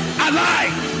women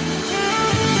alike?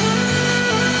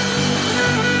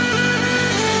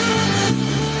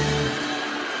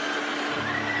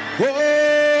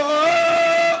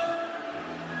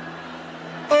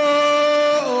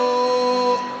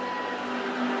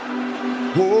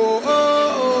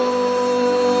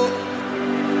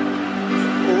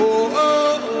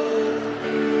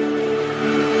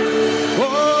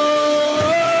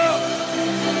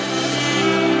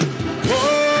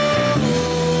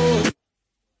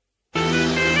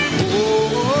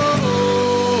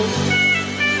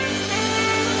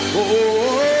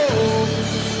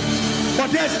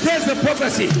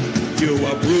 Prophecy. You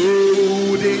are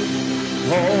brooding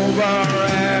over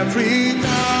every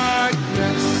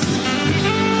darkness.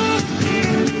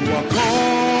 You are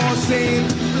causing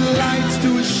lights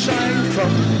to shine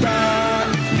from dark.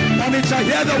 On it shall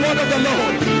hear the word of the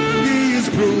Lord. He is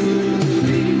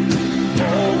brooding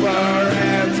over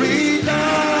every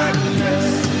darkness.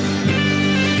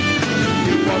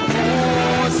 You are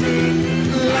causing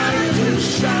light to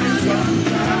shine from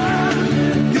dark.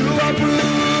 You are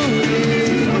brooding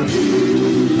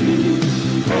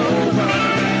over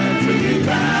every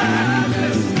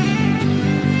darkness.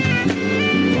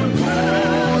 You are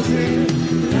causing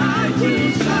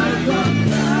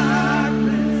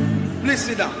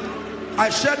Please sit down.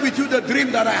 I shared with you the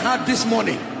dream that I had this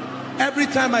morning. Every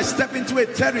time I step into a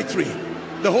territory,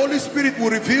 the Holy Spirit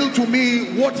will reveal to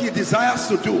me what he desires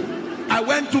to do. I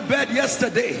went to bed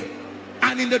yesterday,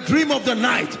 and in the dream of the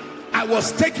night, I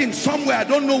was taken somewhere, I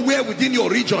don't know where within your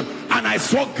region, and I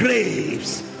saw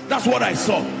graves. That's what I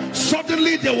saw.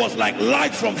 Suddenly there was like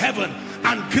light from heaven,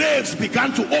 and graves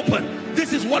began to open.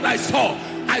 This is what I saw.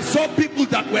 I saw people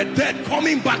that were dead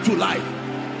coming back to life.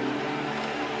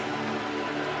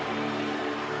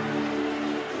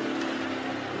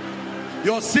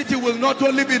 Your city will not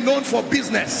only be known for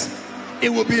business, it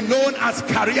will be known as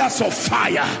carriers of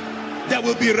fire. There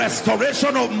will be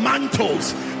restoration of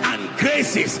mantles and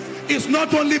graces. It's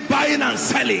not only buying and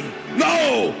selling.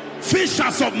 No,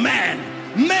 fishers of men,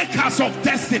 makers of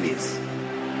destinies.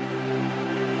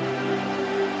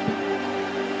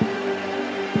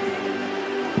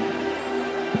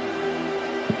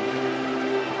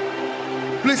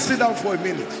 Please sit down for a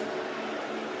minute.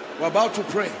 We're about to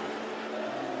pray.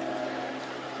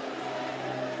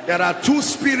 There are two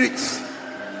spirits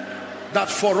that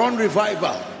forerun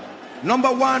revival. Number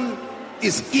one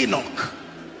is Enoch,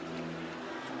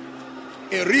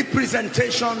 a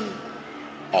representation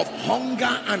of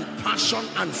hunger and passion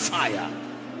and fire.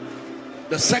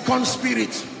 The second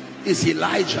spirit is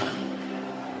Elijah,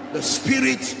 the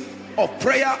spirit of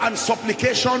prayer and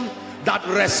supplication that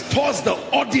restores the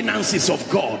ordinances of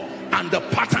God and the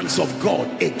patterns of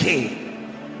God again.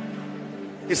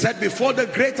 He said, before the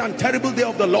great and terrible day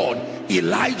of the Lord,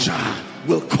 Elijah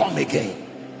will come again.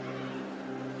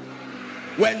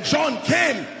 When John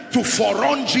came to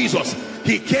forerun Jesus,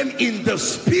 he came in the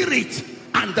spirit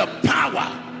and the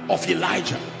power of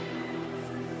Elijah.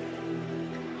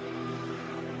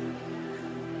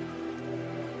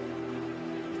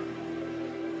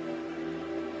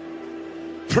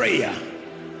 Prayer,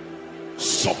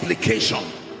 supplication,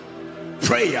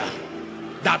 prayer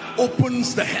that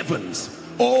opens the heavens.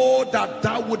 Oh, that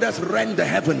thou wouldest rend the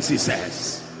heavens, he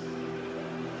says.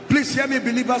 Please hear me,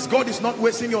 believers. God is not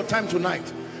wasting your time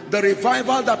tonight. The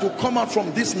revival that will come out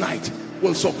from this night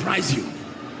will surprise you.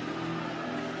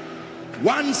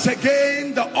 Once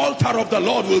again, the altar of the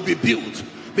Lord will be built,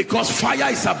 because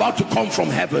fire is about to come from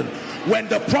heaven. When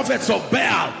the prophets of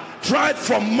Baal tried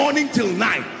from morning till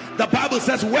night, the Bible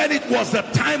says when it was the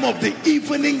time of the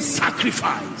evening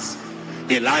sacrifice,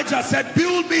 Elijah said,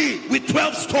 build me with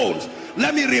 12 stones.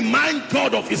 Let me remind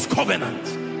God of his covenant.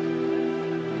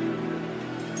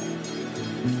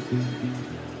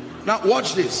 Now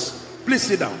watch this. Please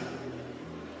sit down.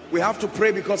 We have to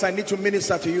pray because I need to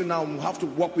minister to you now. We have to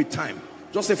walk with time.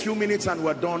 Just a few minutes and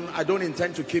we're done. I don't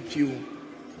intend to keep you.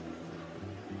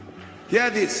 Hear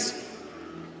this.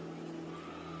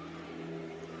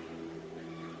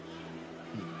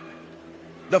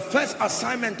 The first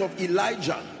assignment of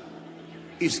Elijah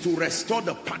is to restore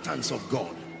the patterns of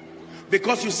God.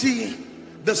 Because you see,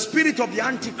 the spirit of the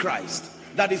Antichrist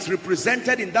that is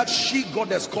represented in that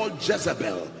she-goddess called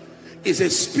Jezebel is a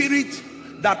spirit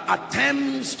that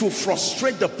attempts to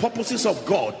frustrate the purposes of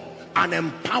God and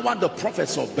empower the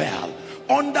prophets of Baal.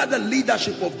 Under the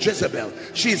leadership of Jezebel,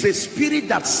 she is a spirit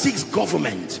that seeks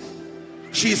government.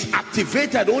 She is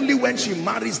activated only when she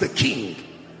marries the king.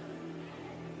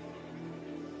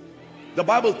 The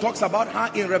Bible talks about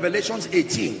her in Revelations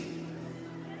 18.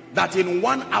 That in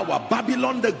 1 hour,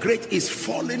 Babylon the Great is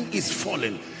fallen,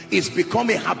 is become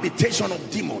a habitation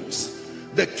of demons.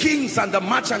 The kings and the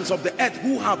merchants of the earth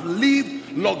who have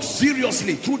lived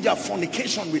luxuriously through their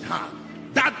fornication with her,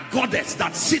 that goddess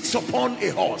that sits upon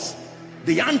a horse,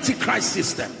 the Antichrist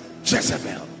system,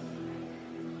 Jezebel.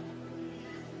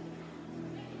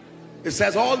 It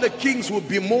says all the kings would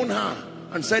bemoan her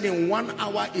and said, in 1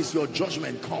 hour is your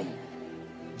judgment come.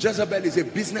 Jezebel is a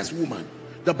businesswoman.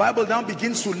 The Bible now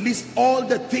begins to list all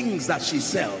the things that she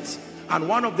sells. And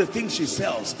one of the things she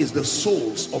sells is the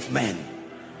souls of men.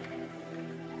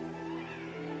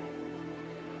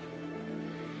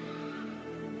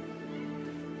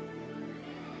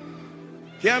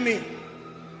 Hear me.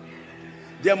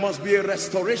 There must be a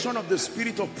restoration of the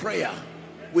spirit of prayer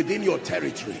within your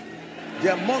territory.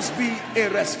 There must be a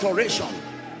restoration.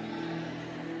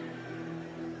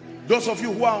 Those of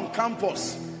you who are on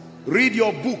campus, read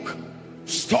your book,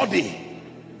 study,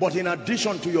 but in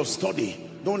addition to your study,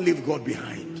 don't leave God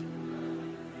behind.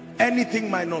 Anything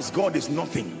minus God is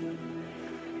nothing.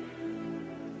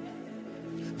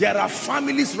 There are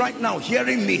families right now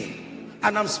hearing me,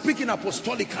 and I'm speaking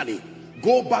apostolically.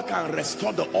 Go back and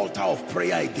restore the altar of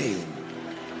prayer again.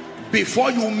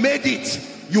 Before you made it,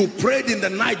 you prayed in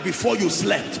the night before you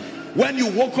slept. When you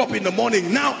woke up in the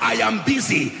morning, now I am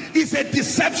busy. It's a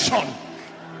deception,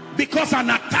 because an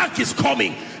attack is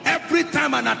coming. every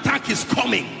time an attack is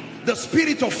coming, the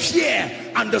spirit of fear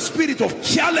and the spirit of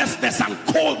carelessness and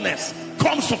coldness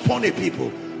comes upon a people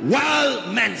while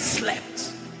men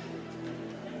slept.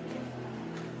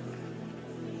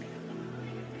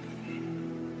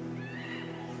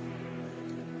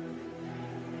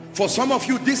 For some of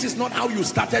you, this is not how you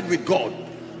started with God.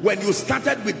 When you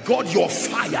started with God, your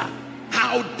fire.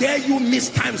 How dare you miss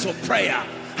times of prayer?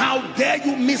 How dare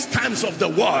you miss times of the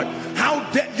word? How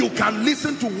dare you can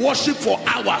listen to worship for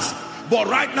hours, but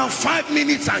right now 5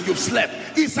 minutes and you've slept.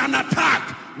 It's an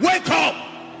attack. Wake up.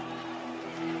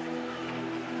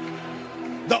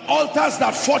 The altars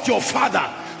that fought your father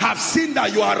have seen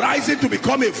that you are rising to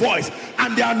become a voice,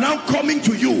 and they are now coming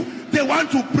to you. They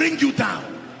want to bring you down.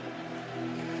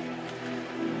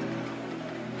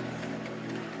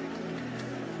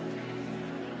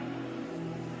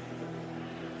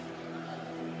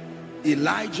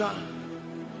 Elijah,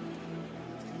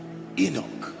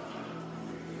 Enoch,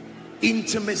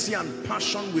 intimacy and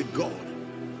passion with God,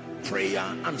 prayer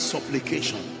and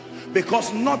supplication.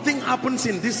 Because nothing happens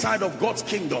in this side of God's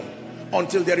kingdom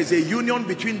until there is a union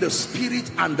between the spirit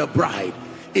and the bride.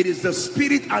 It is the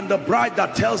spirit and the bride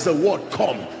that tells the word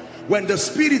come. When the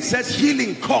spirit says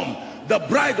healing come, the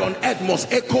bride on earth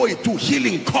must echo it to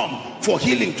healing come, for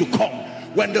healing to come.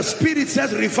 When the spirit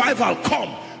says revival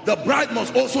come, the bride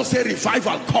must also say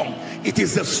revival come. It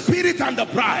is the spirit and the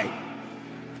bride.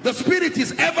 The spirit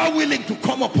is ever willing to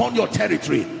come upon your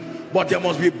territory, but there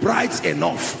must be brides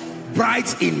enough,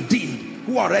 brides indeed,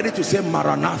 who are ready to say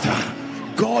Maranatha,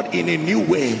 God in a new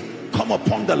way come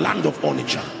upon the land of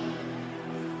Onitsha.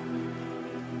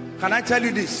 Can I tell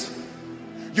you this?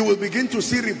 You will begin to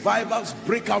see revivals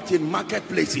break out in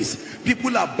marketplaces.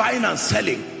 People are buying and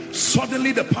selling.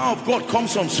 Suddenly the power of God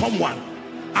comes on someone,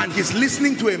 and he's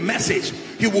listening to a message.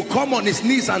 He will come on his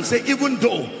knees and say, even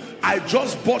though I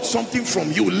just bought something from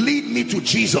you, lead me to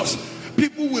Jesus.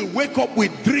 People will wake up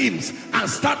with dreams and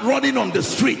start running on the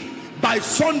street. By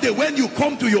Sunday, when you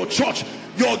come to your church,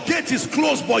 your gate is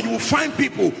closed, but you will find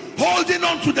people holding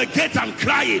on to the gate and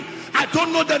crying, I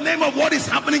don't know the name of what is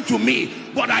happening to me,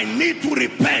 but I need to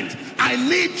repent. I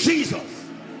need Jesus.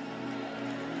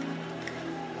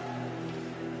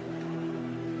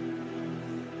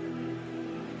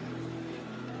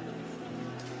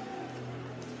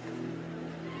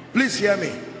 Please hear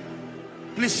me.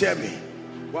 Please hear me.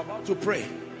 We're about to pray.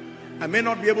 I may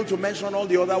not be able to mention all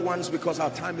the other ones because our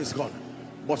time is gone,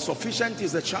 but sufficient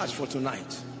is the charge for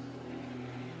tonight.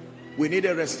 We need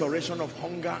a restoration of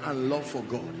hunger and love for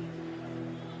God.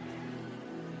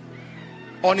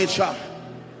 Onitsha,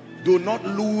 do not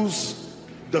lose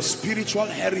the spiritual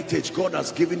heritage God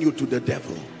has given you to the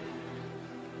devil.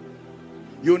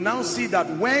 You now see that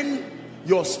when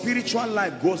your spiritual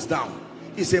life goes down,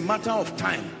 it's a matter of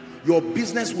time. Your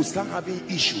business will start having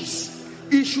issues.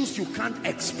 Issues you can't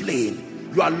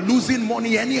explain. You are losing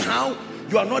money anyhow.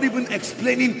 You are not even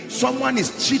explaining. Someone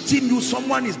is cheating you.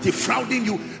 Someone is defrauding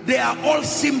you. They are all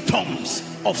symptoms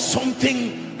of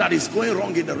something that is going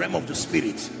wrong in the realm of the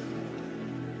spirit.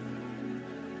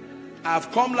 I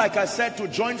have come, like I said, to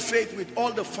join faith with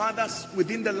all the fathers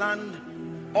within the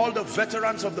land, all the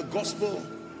veterans of the gospel,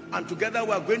 and together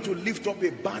we are going to lift up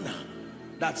a banner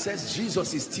that says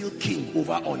Jesus is still king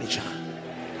over Onitsha.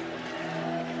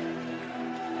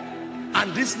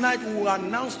 And this night we will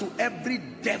announce to every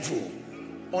devil,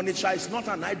 Onitsha is not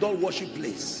an idol worship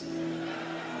place.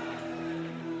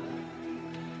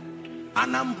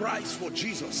 Anambra is for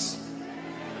Jesus,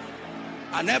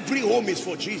 and every home is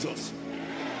for Jesus.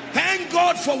 Thank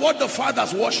God for what the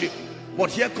fathers worship. But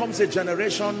here comes a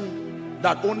generation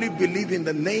that only believe in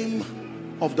the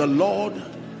name of the Lord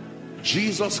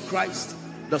Jesus Christ,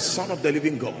 the Son of the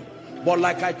living God. But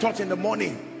like I taught in the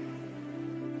morning,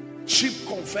 cheap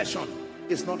confession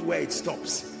is not where it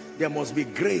stops. There must be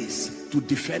grace to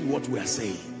defend what we are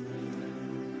saying.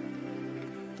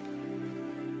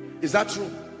 Is that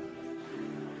true?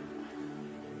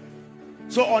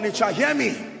 So Onitsha, hear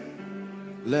me.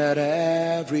 Let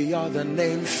every other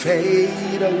name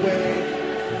fade away.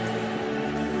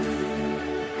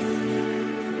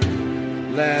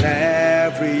 Let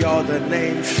every other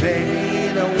name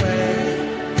fade away,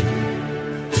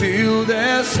 till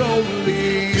there's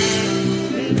only you.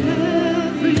 Let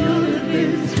every other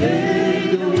name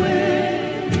fade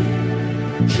away.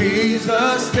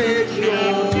 Jesus, take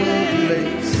your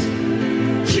place.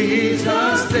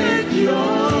 Jesus, take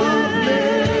your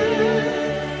place.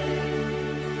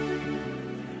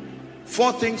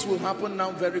 4 things will happen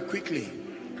now very quickly.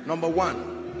 Number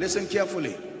 1, listen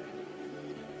carefully.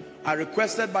 I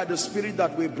requested by the Spirit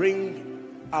that we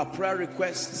bring our prayer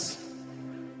requests.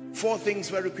 4 things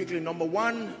very quickly. Number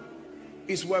 1,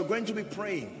 is we're going to be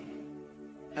praying,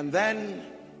 and then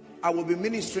I will be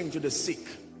ministering to the sick.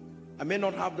 I may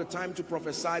not have the time to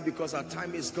prophesy because our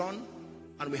time is gone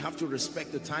and we have to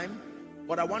respect the time,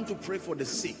 but I want to pray for the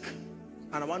sick,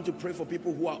 and I want to pray for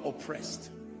people who are oppressed.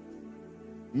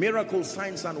 Miracles,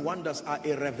 signs and wonders are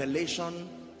a revelation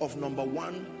of, number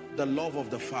one, the love of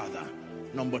the Father.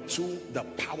 Number two, the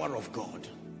power of God.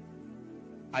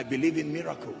 I believe in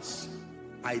miracles.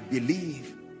 I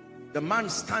believe the man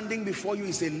standing before you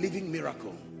is a living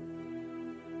miracle.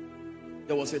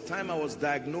 There was a time I was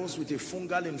diagnosed with a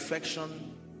fungal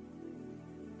infection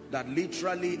that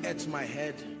literally ate my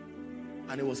head,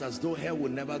 and it was as though hair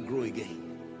would never grow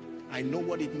again. I know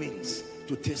what it means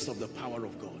to taste of the power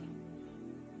of God.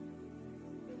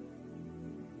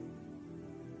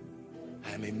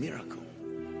 I am a miracle.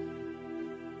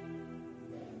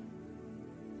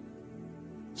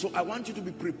 So I want you to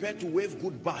be prepared to wave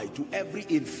goodbye to every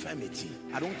infirmity.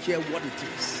 I don't care what it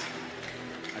is.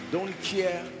 I don't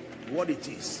care what it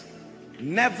is.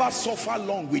 Never suffer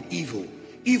long with evil.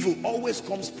 Evil always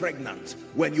comes pregnant.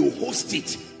 When you host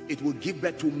it, it will give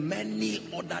birth to many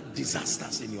other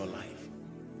disasters in your life.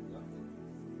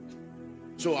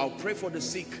 So I'll pray for the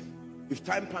sick. If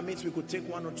time permits, we could take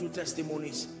one or two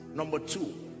testimonies. Number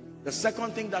two, the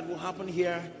second thing that will happen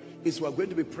here is we're going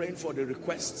to be praying for the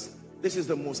requests. This is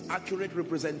the most accurate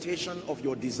representation of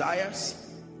your desires,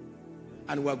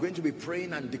 and we're going to be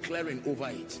praying and declaring over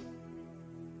it.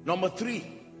 Number three,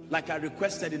 like I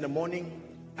requested in the morning,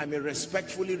 I may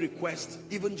respectfully request,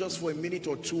 even just for a minute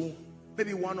or two,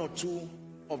 maybe one or two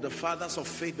of the fathers of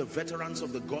faith, the veterans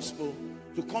of the gospel,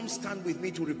 to come stand with me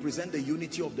to represent the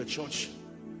unity of the church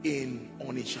in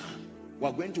Onitsha.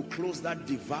 We're going to close that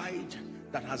divide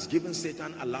that has given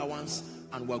Satan allowance,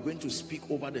 and we're going to speak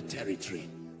over the territory.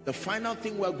 The final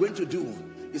thing we're going to do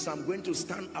is I'm going to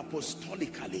stand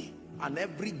apostolically, and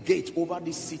every gate over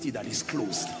this city that is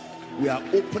closed, we are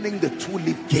opening the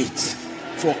two-leaf gates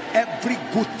for every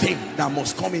good thing that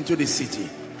must come into the city.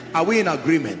 Are we in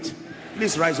agreement?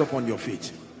 Please rise up on your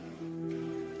feet.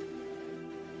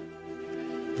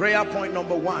 Prayer point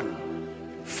number one: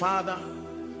 Father,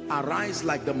 arise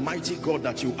like the mighty God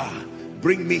that you are.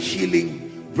 Bring me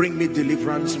healing, bring me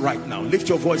deliverance right now. Lift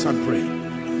your voice and pray.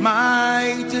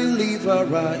 My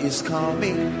deliverer is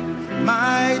coming.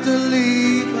 My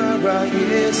deliverer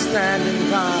is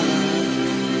standing by.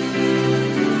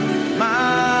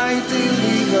 My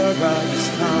deliverer is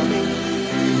coming.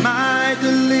 My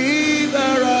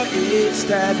deliverer is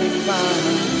standing by.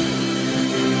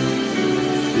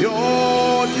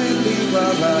 Your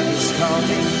deliverer is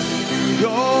coming.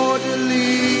 Your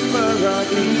deliverer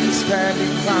is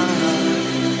standing by.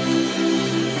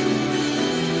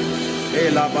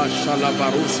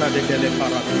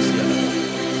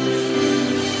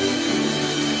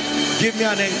 Give me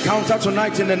an encounter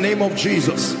tonight in the name of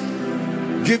Jesus.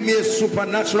 Give me a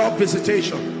supernatural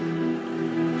visitation.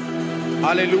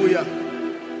 Hallelujah.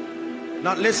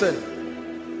 Now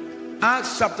listen,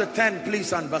 Acts chapter 10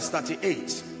 please, and verse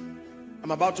 38.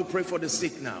 I'm about to pray for the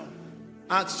sick now.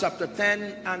 Acts chapter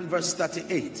 10 and verse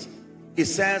 38. It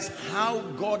says, how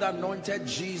God anointed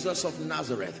Jesus of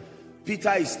Nazareth.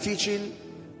 Peter is teaching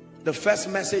the first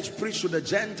message preached to the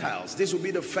Gentiles. This will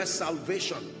be the first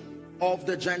salvation of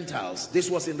the Gentiles. This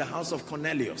was in the house of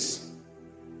Cornelius.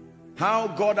 How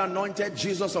God anointed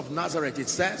Jesus of Nazareth, it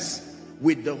says,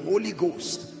 with the Holy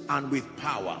Ghost and with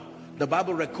power. The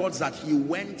Bible records that he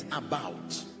went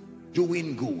about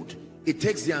doing good. It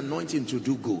takes the anointing to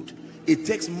do good. It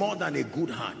takes more than a good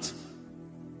heart.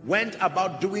 Went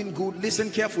about doing good,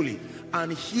 listen carefully,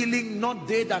 and healing not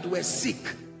they that were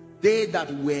sick, they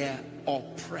that were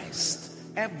oppressed.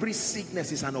 Every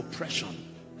sickness is an oppression.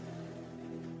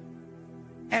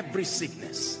 Every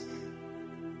sickness.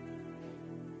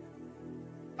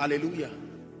 Hallelujah.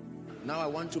 Now I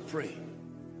want to pray.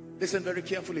 Listen very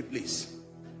carefully, please.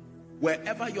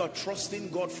 Wherever you are trusting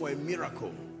God for a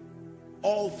miracle,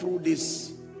 all through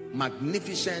this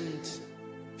magnificent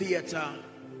theater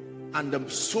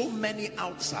and so many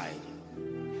outside,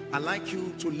 I'd like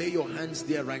you to lay your hands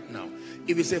there right now.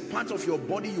 If it's a part of your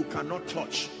body you cannot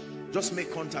touch, just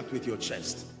make contact with your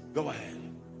chest. Go ahead.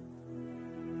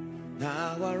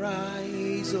 Now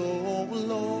arise, O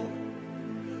Lord,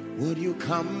 would you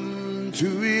come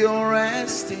to your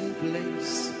resting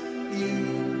place,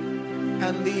 you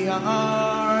and the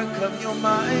ark of your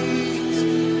might.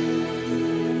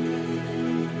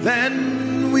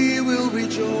 Then we will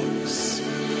rejoice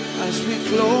as we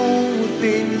clothe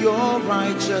in your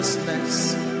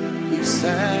righteousness. We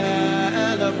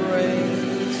celebrate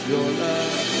your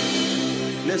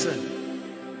love. Listen,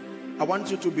 I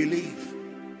want you to believe.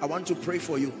 I want to pray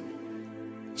for you.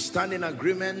 Stand in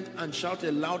agreement and shout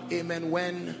a loud amen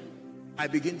when I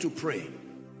begin to pray.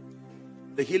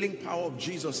 The healing power of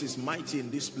Jesus is mighty in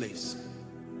this place.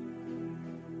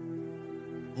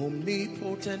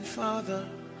 Omnipotent Father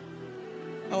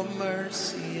of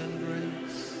mercy and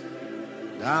grace,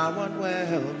 thou art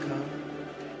welcome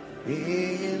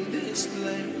in this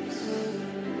place.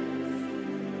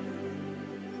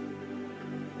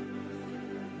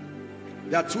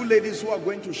 There are two ladies who are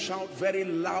going to shout very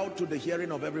loud to the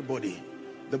hearing of everybody.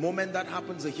 The moment that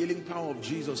happens, the healing power of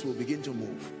Jesus will begin to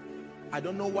move. I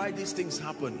don't know why these things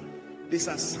happen. These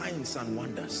are signs and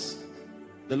wonders.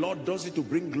 The Lord does it to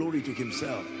bring glory to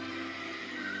himself.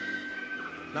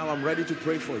 Now I'm ready to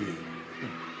pray for you.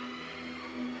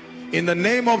 In the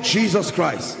name of Jesus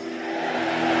Christ.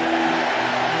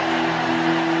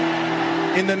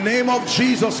 In the name of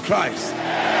Jesus Christ.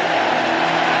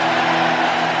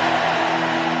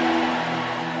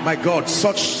 My God,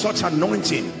 such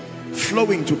anointing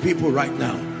flowing to people right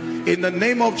now. In the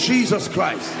name of Jesus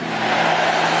Christ.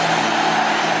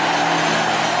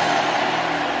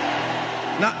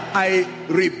 Now I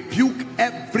rebuke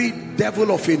every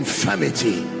devil of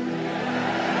infirmity,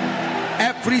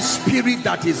 every spirit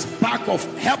that is back of,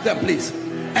 help them please,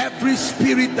 every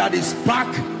spirit that is back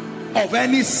of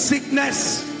any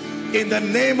sickness. In the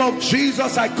name of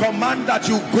Jesus, I command that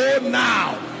you go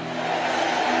now.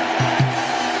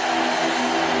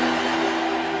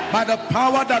 By the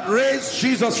power that raised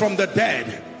Jesus from the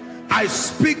dead, I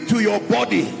speak to your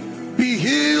body. Be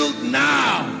healed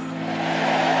now.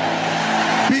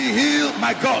 Be healed,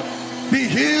 my God. Be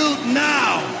healed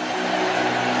now.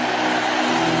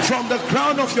 From the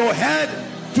crown of your head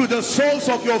to the soles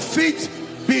of your feet,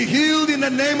 be healed in the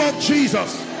name of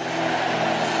Jesus.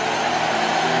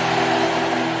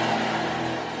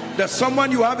 There's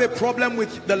someone, you have a problem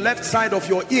with the left side of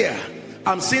your ear.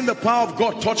 I'm seeing the power of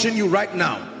God touching you right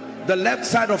now. The left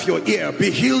side of your ear,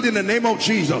 be healed in the name of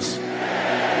Jesus.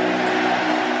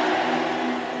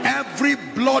 Every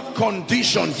blood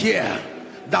condition here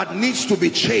that needs to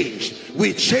be changed,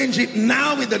 we change it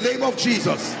now in the name of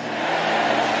Jesus.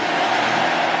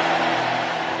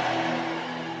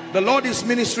 The Lord is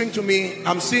ministering to me.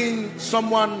 I'm seeing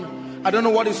someone, I don't know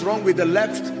what is wrong with the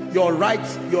left, your right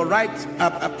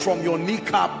from your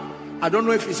kneecap. I don't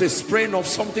know if it's a sprain or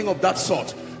something of that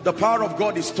sort. The power of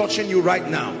God is touching you right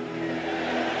now.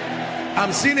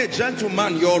 I'm seeing a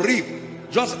gentleman, your rib,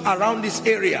 just around this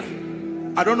area.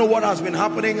 I don't know what has been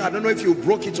happening. I don't know if you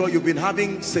broke it or you've been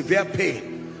having severe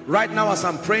pain. Right now as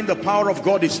I'm praying, the power of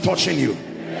God is touching you.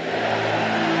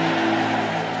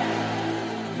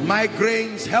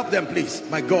 Migraines, help them please.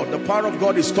 My God, the power of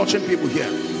God is touching people here.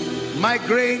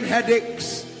 Migraine,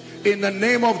 headaches, in the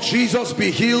name of Jesus,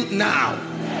 be healed now.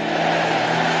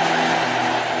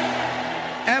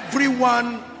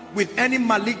 Everyone with any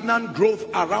malignant growth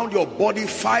around your body,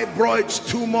 fibroids,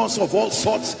 tumors of all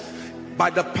sorts, by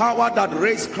the power that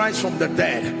raised Christ from the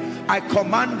dead, I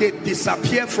command it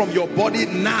disappear from your body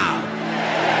now.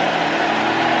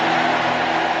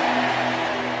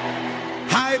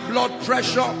 High blood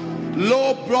pressure,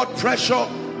 low blood pressure,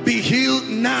 be healed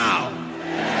now.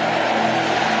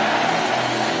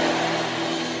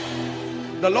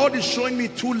 The Lord is showing me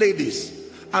two ladies.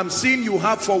 I'm seeing you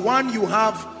have, for one you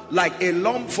have like a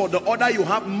lump, for the other you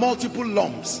have multiple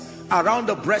lumps around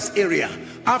the breast area.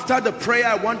 After the prayer,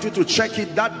 I want you to check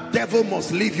it. That devil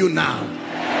must leave you now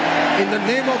in the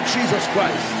name of Jesus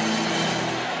Christ.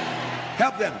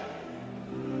 Help them.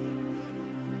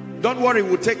 Don't worry,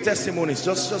 we'll take testimonies.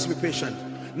 Just be patient.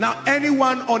 Now,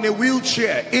 anyone on a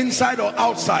wheelchair, inside or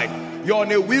outside, you're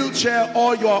on a wheelchair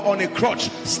or you're on a crutch,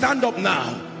 stand up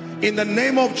now in the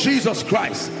name of Jesus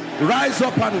Christ. Rise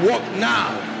up and walk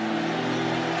now.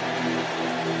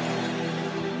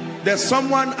 There's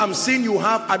someone I'm seeing you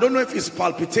have, I don't know if it's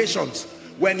palpitations.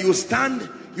 When you stand,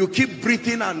 you keep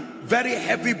breathing and very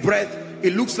heavy breath.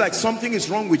 It looks like something is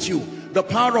wrong with you. The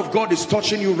power of God is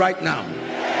touching you right now.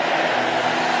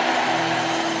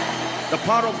 The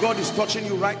power of God is touching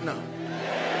you right now.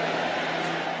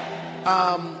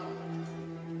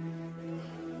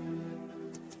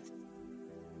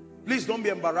 Please don't be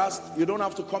embarrassed. You don't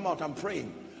have to come out. I'm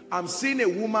praying. I'm seeing a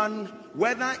woman,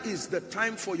 whether it's the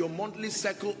time for your monthly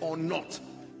cycle or not,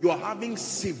 you're having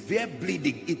severe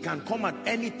bleeding. It can come at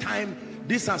any time.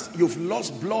 You've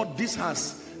lost blood. This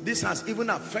has even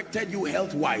affected you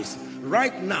health-wise.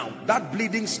 Right now, that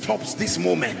bleeding stops this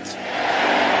moment.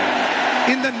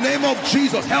 In the name of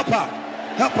Jesus, help her.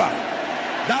 Help her.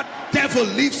 That devil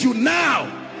leaves you now.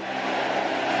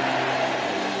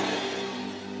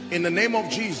 In the name of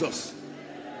Jesus.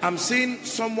 I'm seeing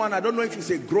someone, I don't know if it's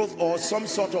a growth or some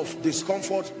sort of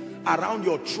discomfort around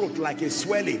your throat like a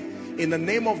swelling. In the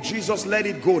name of Jesus, let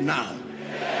it go now.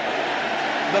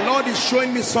 The Lord is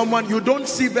showing me someone you don't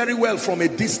see very well from a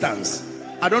distance.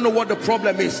 I don't know what the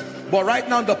problem is, but right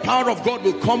now the power of God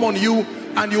will come on you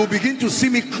and you will begin to see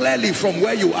me clearly from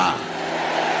where you are.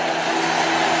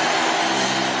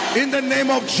 In the name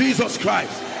of Jesus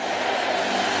Christ.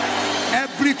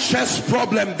 Every chest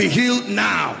problem be healed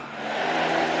now.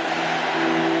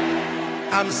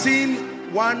 I'm seeing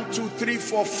 1, 2, 3,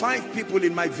 4, 5 people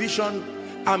in my vision.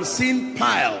 I'm seeing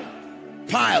pile.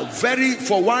 Very,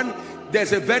 for one,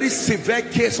 there's a very severe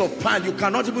case of pile. You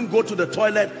cannot even go to the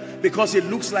toilet because it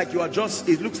looks like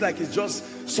it's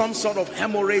just some sort of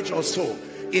hemorrhage or so.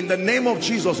 In the name of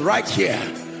Jesus, right here,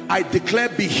 I declare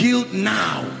be healed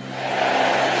now.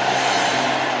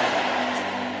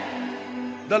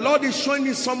 The Lord is showing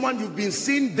me someone, you've been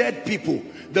seeing dead people.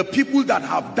 The people that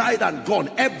have died and gone,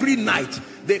 every night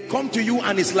they come to you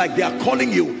and it's like they are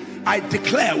calling you. I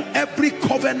declare every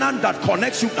covenant that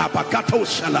connects you,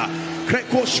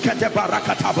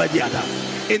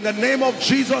 in the name of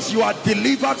Jesus, you are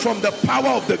delivered from the power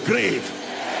of the grave.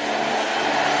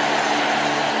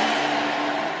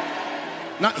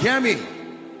 Now hear me.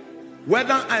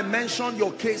 Whether I mention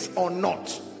your case or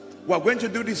not, we're going to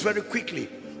do this very quickly.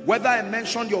 Whether I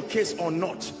mention your case or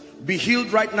not, be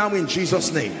healed right now in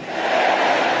Jesus' name.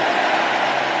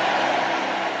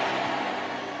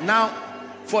 Now,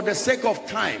 for the sake of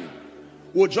time,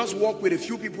 we'll just walk with a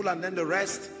few people and then the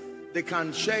rest, they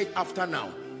can share it after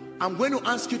now. I'm going to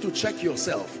ask you to check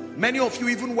yourself. Many of you,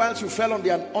 even whilst you fell on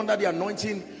under the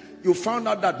anointing, you found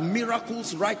out that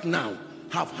miracles right now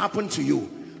have happened to you.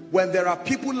 When there are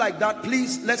people like that,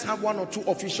 please, let's have 1 or 2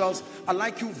 officials. I'd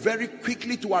like you very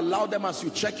quickly to allow them, as you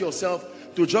check yourself,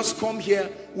 to just come here.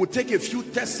 We'll take a few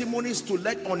testimonies to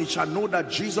let Onitsha know that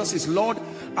Jesus is Lord,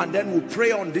 and then we'll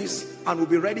pray on this and we'll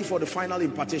be ready for the final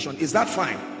impartation. Is that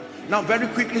fine? Now very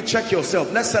quickly check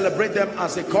yourself. Let's celebrate them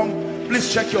as they come.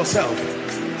 Please check yourself.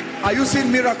 Are you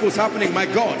seeing miracles happening? My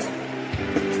God.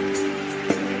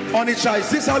 Onitsha, is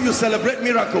this how you celebrate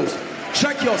miracles?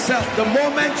 Check yourself. The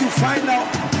moment you find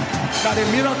out that a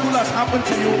miracle has happened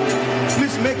to you,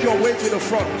 please make your way to the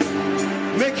front.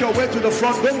 Make your way to the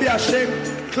front. Don't be ashamed.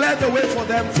 Clear the way for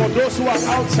them, for those who are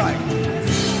outside.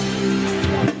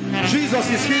 Jesus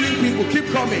is healing people.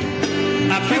 Keep coming.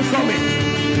 Keep coming.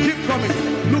 Keep coming.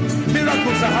 Look,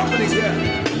 miracles are happening here.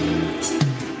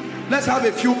 Let's have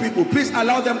a few people. Please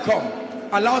allow them come.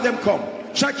 Allow them come.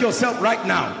 Check yourself right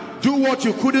now. Do what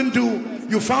you couldn't do.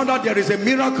 You found out there is a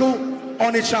miracle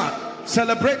on a chart.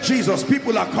 Celebrate Jesus.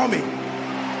 People are coming.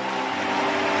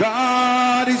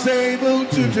 God is able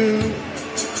to do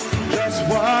just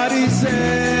what he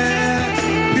said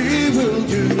he will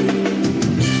do.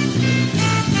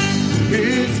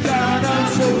 He's God of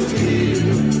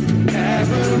fulfill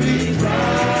every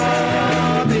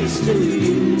promise to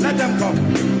you. Let them come.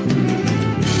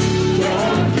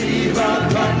 Don't give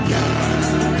up on God,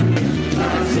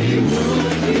 as he will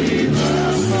give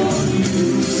up on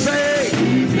you. Say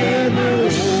he's able.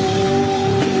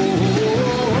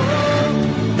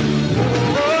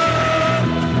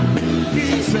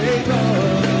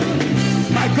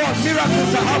 My God,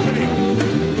 miracles are happening.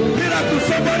 Miracles,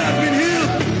 someone has been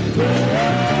healed.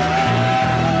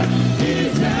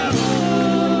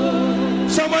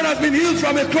 Someone has been healed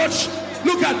from a crutch.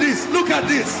 Look at this, look at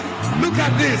this, look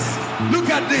at this, look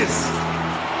at this.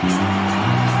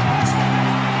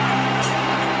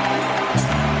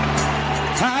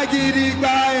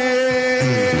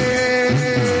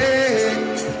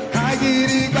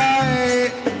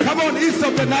 Come on, east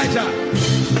of the Niger.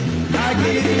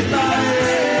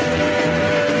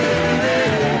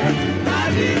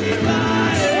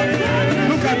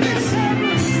 Look at this.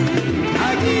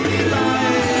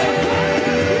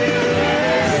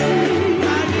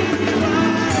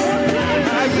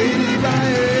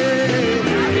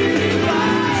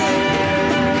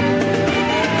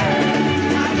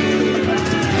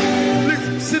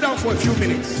 Please sit down for a few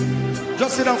minutes.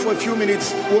 Just sit down for a few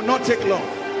minutes. It will not take long.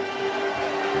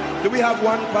 Do we have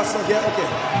one pastor here? Okay.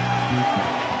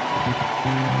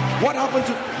 What happened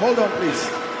to... Hold on, please.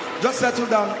 Just settle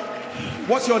down.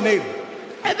 What's your name?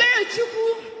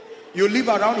 You live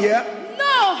around here?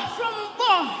 No, from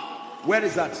Bo. Where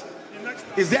is that?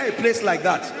 Is there a place like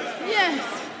that? Yes.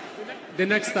 The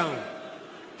next town.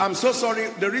 I'm so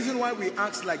sorry. The reason why we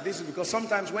ask like this is because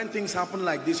sometimes when things happen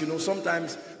like this, you know,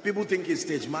 sometimes people think it's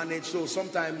stage managed. So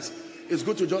sometimes it's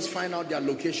good to just find out their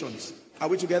locations. Are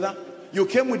we together? You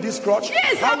came with this crutch?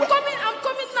 Yes, I'm coming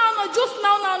now, just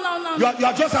now. You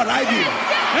are just arriving.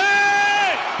 Yes.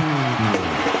 Hey!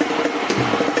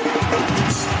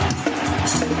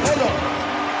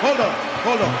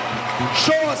 Hold on.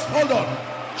 Show us, hold on.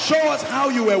 Show us how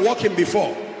you were walking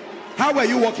before. How were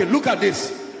you walking? Look at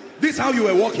this. This is how you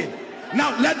were walking.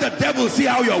 Now let the devil see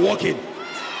how you are walking.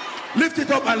 Lift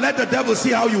it up and let the devil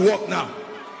see how you walk now.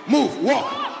 Move,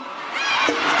 walk.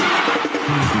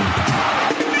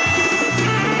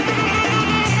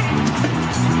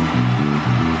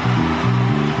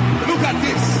 Look at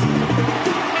this.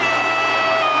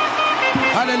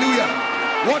 Hallelujah.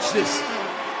 Watch this.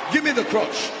 Give me the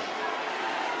crutch.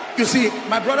 You see,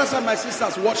 my brothers and my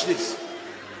sisters, watch this.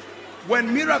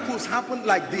 When miracles happen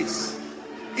like this,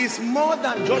 it's more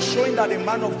than just showing that a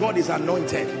man of God is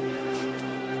anointed.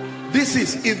 This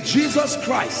is, if Jesus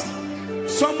Christ,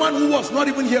 someone who was not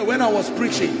even here when I was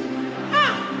preaching,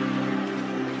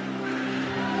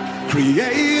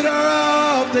 creator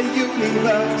of the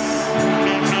universe,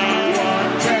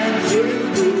 what can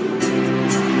you do?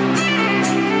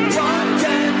 What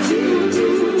can you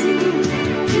do?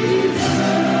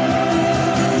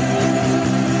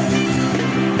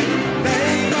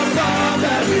 Name above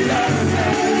every other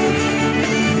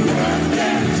name. What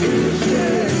can you do?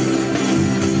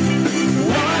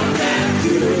 What can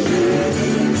you do?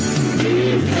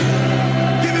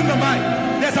 Give him the mic.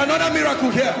 There's another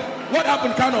miracle here. What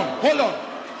happened, Canon? Hold on.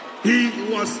 He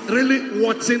was really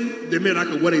watching the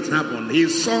miracle when it happened. He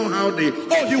saw how they...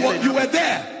 Oh, you were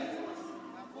there.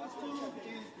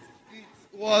 It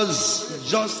was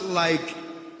just like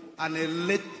an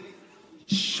elite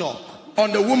shock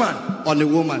On the woman. on the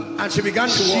woman. And she began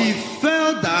to She walk.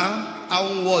 fell down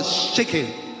and was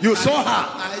shaking. You saw her.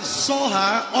 I saw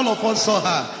her, all of us saw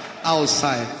her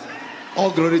outside.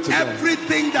 All glory to God.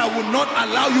 Everything that would not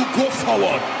allow you go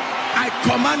forward, I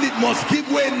command it must give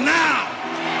way now.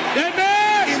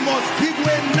 Amen. It must give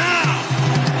way now.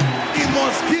 It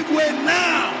must give way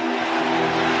now.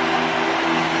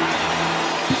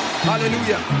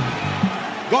 Hallelujah.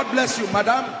 God bless you,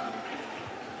 madam.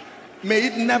 May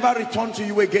it never return to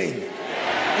you again.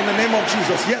 In the name of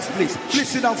Jesus. Yes, please. Please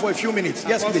sit down for a few minutes.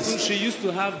 Yes, Apostle, please. she used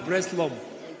to have breast lump.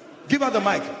 Give her the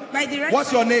mic. By direction.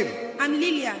 What's your name? I'm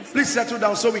Lillian. Please settle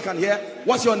down so we can hear.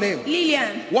 What's your name?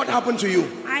 Lillian. What happened to you?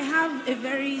 I have a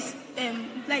very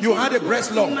like You had a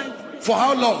breast lump. For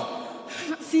how long?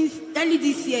 Since early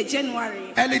this year,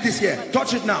 January. Early this year.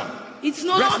 Touch it now. It's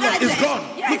no Breast longer lump is there.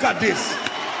 gone. Yes. Look at this.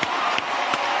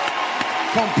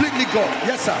 Completely gone.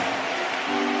 Yes, sir.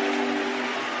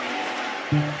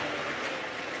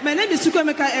 My name is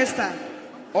Chukwemeka Esther.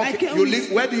 Okay. You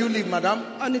live. Where do you live, madam?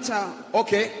 Onitsha.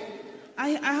 Okay. I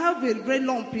have a great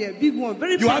lump here, big one,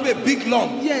 very. You have a big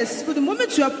lump Yes, but the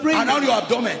moment you are praying. around your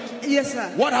abdomen. Yes,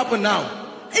 sir. What happened now?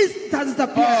 It has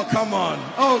disappeared. Oh, come on.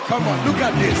 Oh, come on. Look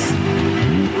at this.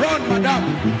 Run,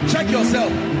 madam. Check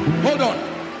yourself. Hold on.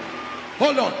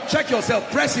 Hold on. Check yourself.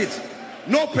 Press it.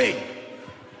 No pain.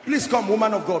 Please come,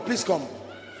 woman of God. Please come.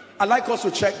 I'd like us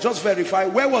to check. Just verify.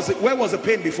 Where was it? Where was the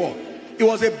pain before? It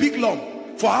was a big lump.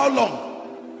 For how long?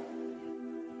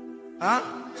 Huh?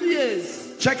 2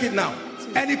 years. Check it now.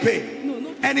 Any pain?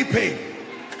 No. Any pain?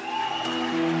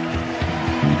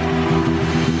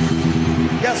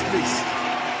 Yes, please.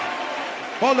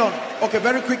 Hold on. Okay,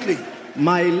 very quickly.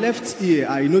 My left ear,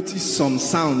 I noticed some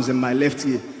sounds in my left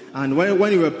ear. And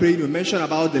when you were praying, you mentioned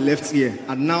about the left ear.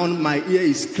 And now my ear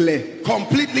is clear.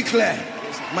 Completely clear.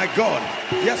 My God.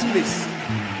 Yes, please.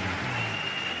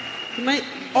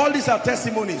 All these are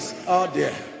testimonies. Oh,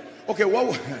 dear. Okay, what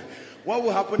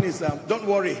will happen is, don't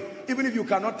worry. Even if you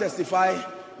cannot testify,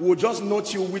 we'll just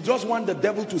note you. We just want the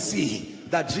devil to see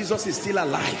that Jesus is still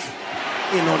alive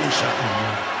in Onisha.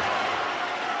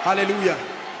 Hallelujah.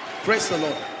 Praise the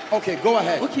Lord. Okay, go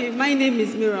ahead. Okay, my name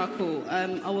is Miracle.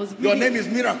 Your name is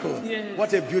Miracle? Yes.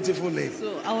 What a beautiful name.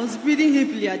 So I was breathing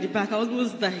heavily at the back. I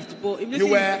almost died. But You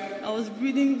were? I was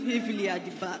breathing heavily at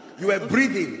the back. You were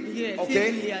breathing? Yes,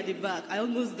 okay. heavily at the back. I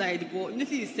almost died. But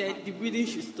immediately he said the breathing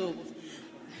should stop.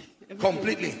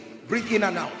 Completely. Breathe in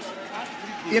and out.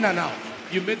 In and out.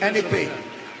 You made Any pain.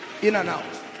 In and out.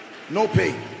 No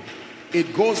pain.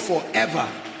 It goes forever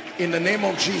in the name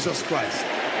of Jesus Christ.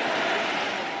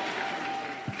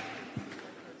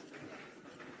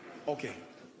 Okay.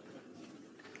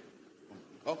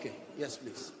 Okay. Yes,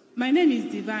 please. My name is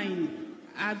Divine.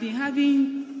 I've been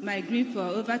having migraine for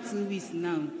over 2 weeks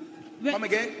now. Come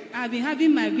again? I've been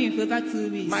having migraine for over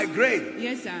 2 weeks. Migraine?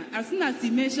 Yes, sir. As soon as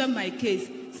you mentioned my case,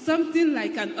 something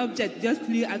like an object just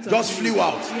flew out of me. Just flew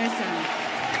out? Yes,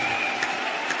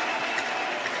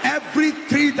 sir. Every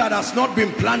tree that has not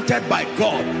been planted by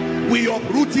God, we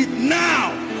uproot it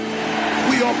now.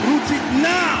 We uproot it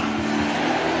now.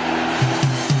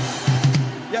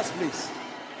 Yes, please.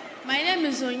 My name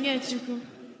is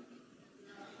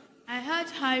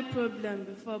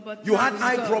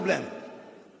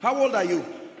How old are you?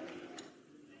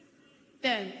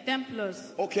 10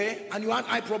 plus. Okay, and you had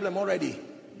eye problem already.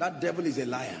 That devil is a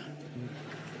liar.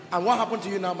 And what happened to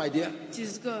you now, my dear?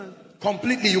 She's gone.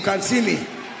 Completely, you can see me.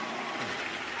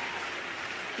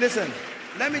 Listen,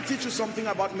 let me teach you something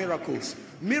about miracles.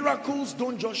 Miracles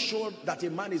don't just show that a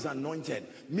man is anointed.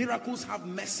 Miracles have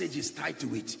messages tied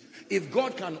to it. If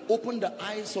God can open the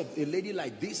eyes of a lady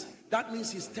like this, that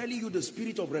means he's telling you the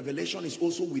spirit of revelation is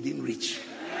also within reach.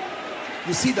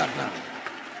 You see that now?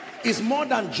 It's more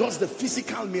than just the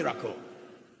physical miracle.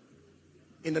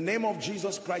 In the name of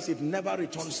Jesus Christ, it never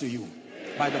returns to you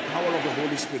by the power of the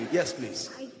Holy Spirit. Yes, please.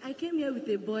 I came here with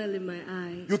a boil in my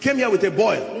eye. You came here with a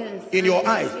boil? Yes. In your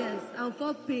eye? Yes. I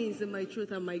felt pains in my throat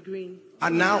and migraine.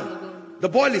 And now, the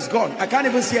boil is gone. I can't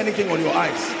even see anything on your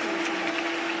eyes.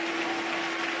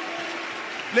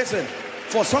 Listen,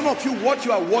 for some of you, what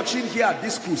you are watching here at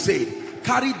this crusade,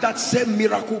 carry that same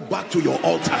miracle back to your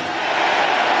altar.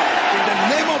 In the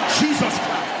name of Jesus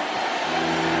Christ.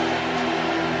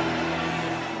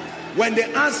 When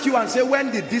they ask you and say,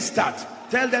 when did this start?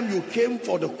 Tell them you came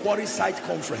for the Quarry Site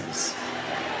Conference.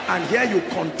 And here you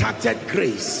contacted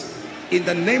grace. In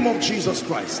the name of Jesus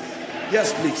Christ.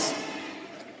 Yes, please.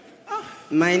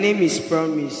 My name is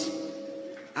Promise.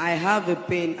 I have a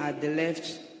pain at the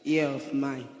left ear of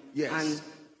mine. Yes. And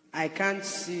I can't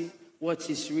see what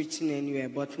is written anywhere.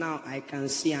 But now I can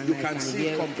see and you I can see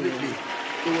hear completely.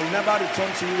 It will never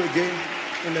return to you again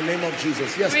in the name of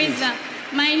Jesus. Yes, Praise please. God.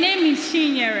 My name is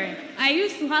Chinyere. I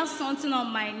used to have something on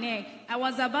my neck. I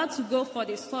was about to go for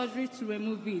the surgery to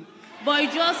remove it. But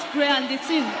you just pray and the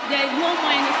thing, there is no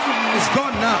more anything. It's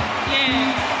gone now.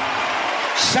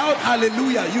 Yeah. Shout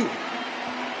hallelujah, you.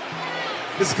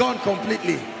 It's gone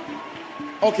completely.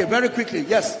 Okay, very quickly.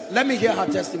 Yes, let me hear her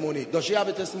testimony. Does she have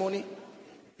a testimony?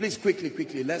 Please, quickly.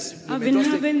 I've been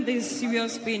having this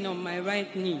serious pain on my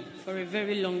right knee for a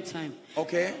very long time.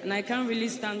 Okay. And I can't really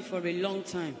stand for a long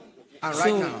time. And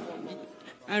right now?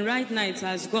 And right now it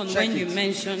has gone. Check when it. you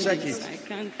mentioned Check it. it. I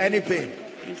can't. Any pain?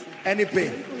 Any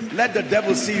pain? Let the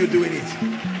devil see you doing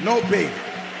it. No pain.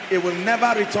 It will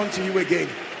never return to you again.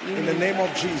 In the name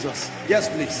of Jesus. Yes,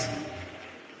 please.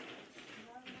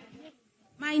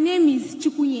 My name is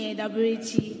Chukunye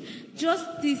Daberechi.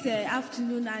 Just this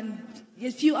afternoon and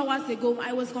a few hours ago,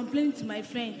 I was complaining to my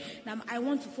friend that I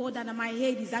want to fall down and my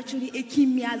head is actually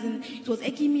aching me, as in it was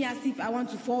aching me as if I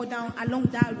want to fall down along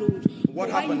that road.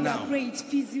 What but happened now? Pray, it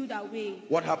fizzled away.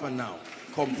 What happened now?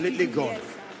 Completely gone. Yes,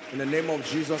 in the name of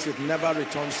Jesus, it never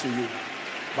returns to you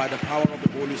by the power of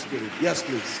the Holy Spirit. Yes,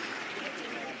 please.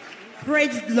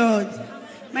 Praise the Lord.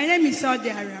 My name is Saudi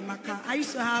Aramaka. I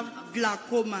used to have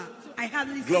glaucoma. I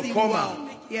hardly see well.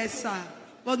 Yes, sir.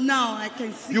 But now I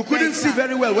can see. You couldn't see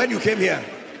very well when you came here.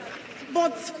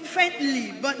 But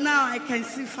faintly. But now I can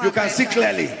see far. You can see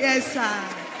clearly. Yes,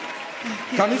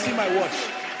 sir. Can you see my watch?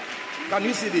 Can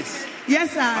you see this?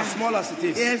 Yes, sir. As small as it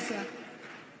is. Yes, sir.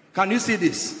 Can you see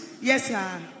this? Yes,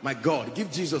 sir. My God, give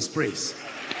Jesus praise.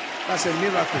 That's a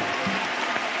miracle.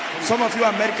 Some of you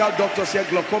are medical doctors here.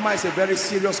 Glaucoma is a very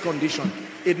serious condition.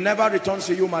 It never returns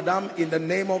to you, madam, in the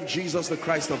name of Jesus, the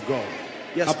Christ of God.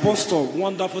 Yes, Apostle, please.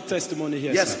 Wonderful testimony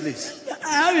here. Yes, sir. please.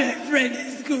 I have a friend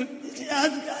in school. She has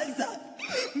cancer.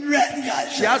 Breast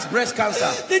cancer. She has breast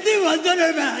cancer. The thing was done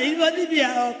over. It wasn't me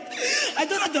up. I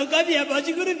told her to come here, but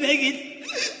she couldn't make it.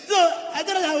 So I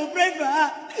told her I would pray for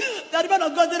her. The man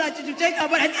of God said that she should take her,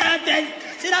 but I told her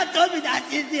that she not told me that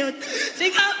she's healed.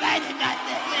 She can't find it.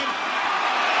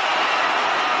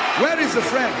 Where is the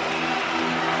friend?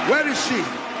 Where is she?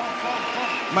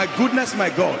 My goodness, my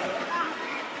God.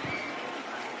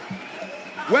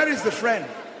 Where is the friend?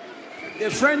 The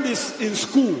friend is in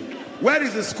school. Where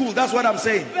is the school? That's what I'm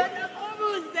saying.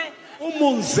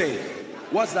 Umunze.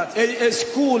 What's that? A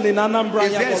school in Anambra.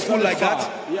 Is there a school like that?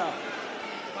 Yeah.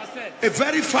 A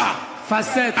very far.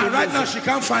 Facet. And right now she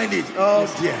can't find it. Oh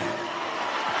dear.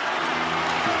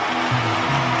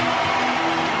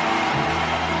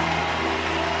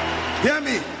 Hear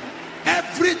me.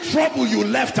 Every trouble you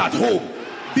left at home,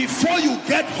 before you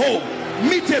get home,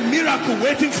 meet a miracle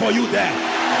waiting for you there.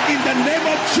 In the name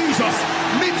of Jesus,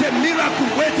 meet a miracle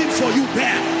waiting for you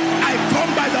there. I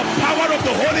come by the power of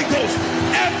the Holy Ghost.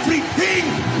 Everything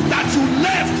that you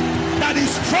left that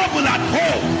is trouble at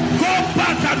home, go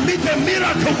back and meet a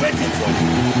miracle waiting for you.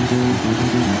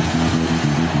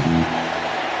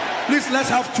 Please, let's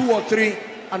have 2 or 3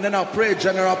 and then I'll pray a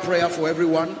general prayer for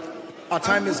everyone. Our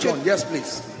time is gone. Yes,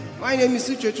 please. My name is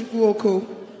Uchechukwuoko.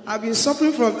 I've been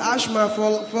suffering from asthma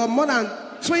for more than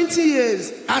 20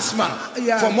 years. Asthma?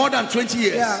 Yeah. For more than 20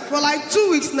 years? Yeah. For like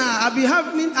 2 weeks now,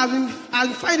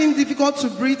 I'm finding it difficult to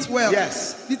breathe well.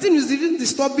 Yes. The thing is even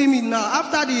disturbing me now.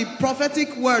 After the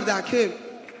prophetic word that came,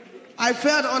 I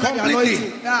felt under the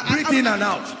anointing. Yeah, breathe in and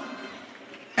out.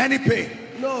 Any pain?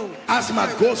 No. Asthma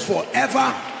goes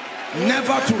forever,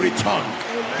 never to return.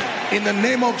 In the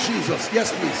name of Jesus.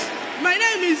 Yes, please. My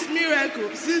name is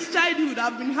Miracle. Since childhood,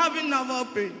 I've been having navel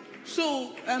pain.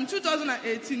 So,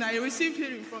 2018, I received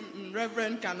healing from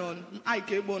Reverend Canon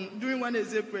Ikebon during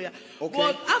Wednesday prayer. Okay.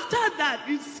 But after that,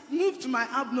 it's moved to my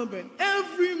abdomen.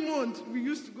 Every month, we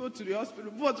used to go to the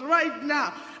hospital. But right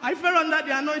now, I fell under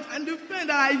the anointing, and the pain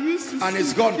that I used to And see,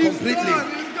 it's gone completely.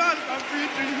 It's gone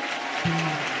completely.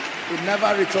 It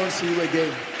never returns to you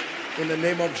again. In the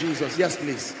name of Jesus. Yes,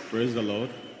 please. Praise the Lord.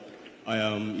 I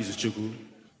am Izuchukwu.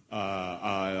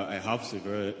 I have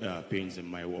severe pains on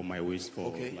my waist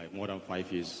for like more than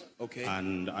 5 years. Okay.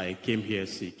 And I came here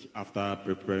sick after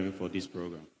preparing for this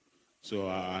program. So,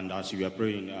 and as we were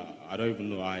praying, I don't even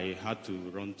know, I had to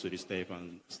run to the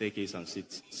staircase and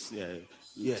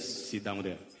sit down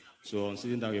there. So on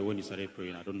sitting down here, when you started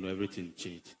praying, I don't know, everything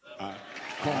changed.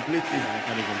 Completely. I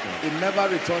can't even tell. It never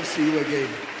returns to you again.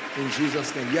 In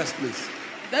Jesus' name. Yes, please.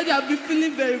 Daddy, I've been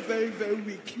feeling very, very, very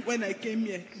weak when I came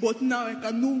here. But now I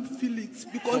cannot feel it.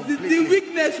 Because the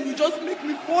weakness will just make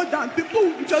me fall down. People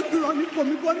will just be running for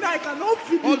me. But now I cannot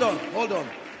feel it. Hold on.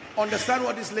 Understand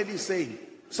what this lady is saying.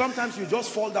 Sometimes you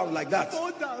just fall down like that.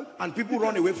 Fall down. And people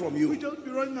run away from you. Will just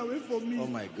be running away from me. Oh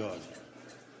my God.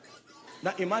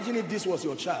 Now imagine if this was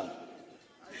your child.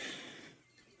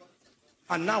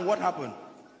 And now what happened?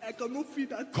 I cannot feel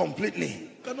that. Completely.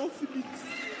 I cannot feel it.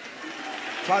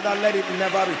 Father, let it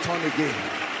never return again.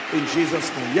 In Jesus'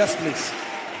 name. Yes, please.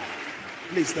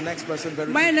 Please, the next person.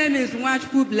 My name is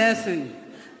Mwachku Blessing.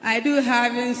 I do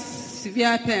have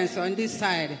severe pains on this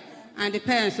side. And the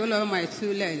pains all over my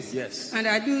 2 legs. Yes. And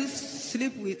I do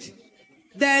sleep with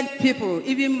dead people.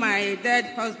 Even my dead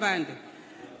husband.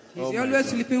 He's always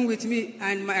sleeping with me.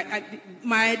 And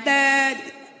my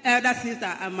dead elder sister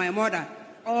and my mother.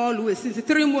 Always. Since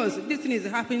 3 months, this thing is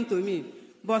happening to me.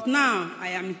 But now I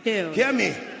am healed. Hear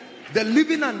me. The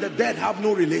living and the dead have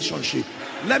no relationship.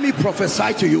 Let me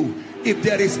prophesy to you. If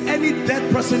there is any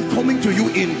dead person coming to you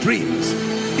in dreams,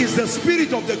 is the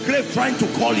spirit of the grave trying to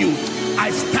call you. I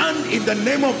stand in the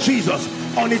name of Jesus.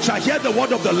 On it shall hear the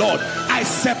word of the Lord. I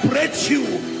separate you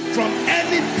from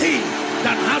anything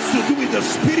that has to do with the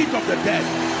spirit of the dead.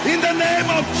 In the name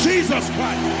of Jesus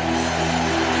Christ.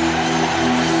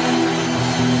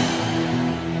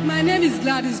 My name is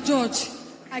Gladys George.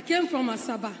 I came from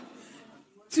Asaba.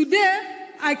 Today,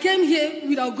 I came here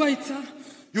with a goiter.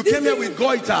 You came here with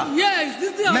goiter? Yes.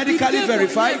 This is medically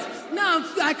verified? Yes. Now,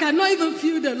 I cannot even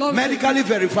feel the love. Medically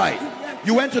verified?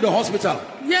 You went to the hospital?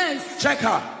 Yes. Check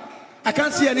her. I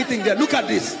can't see anything there. Look at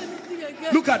this.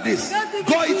 Look at this.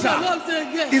 Goiter.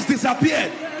 It's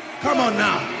disappeared. Come on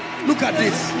now. Look at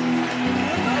this.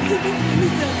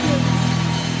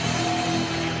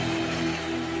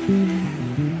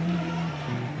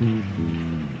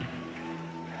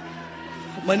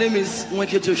 My name is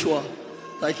Joshua.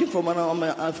 I came from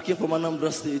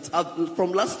Anambra State.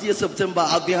 From last year, September,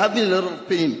 I've been having a lot of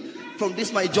pain from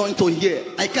this my joint to here.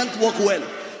 I can't walk well.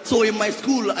 So in my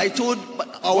school, I told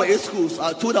our schools,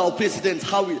 I told our president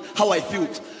how I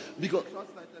felt. Because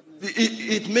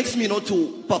it makes me not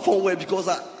to perform well because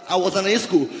I was in a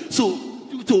school. So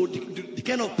due to the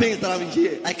kind of pain that I'm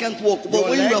here, I can't walk. But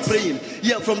when you are praying,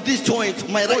 from this joint,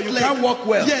 my right leg. You can't walk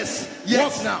well? Yes.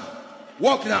 Walk now.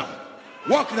 Walk now.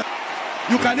 Walk now.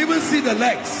 You can even see the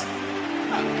legs.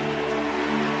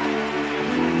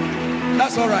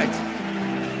 That's all right.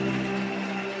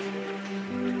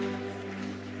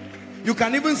 You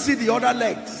can even see the other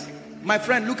legs. My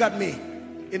friend, look at me.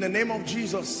 In the name of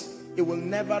Jesus, it will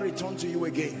never return to you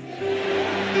again.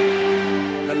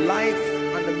 The life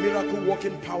and the miracle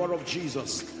working power of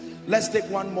Jesus. Let's take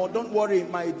one more. Don't worry,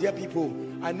 my dear people.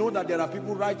 I know that there are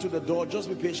people right to the door. Just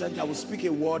be patient. I will speak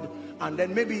a word, and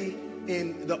then maybe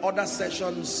in the other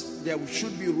sessions there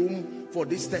should be room for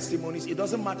these testimonies. It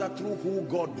doesn't matter through who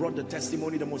God brought the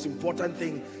testimony. The most important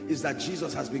thing is that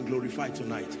Jesus has been glorified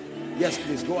tonight. Yes,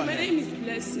 please go ahead. My name is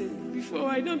Blessing. Before,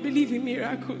 I don't believe in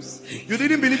miracles. You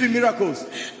didn't believe in miracles?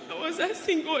 I was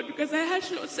asking God because I had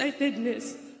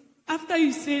short-sightedness. After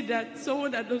you said that,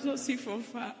 someone that does not see from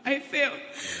far, I fell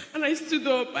and I stood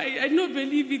up. I don't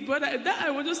believe it, but I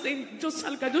was just saying, just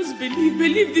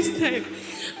believe this time.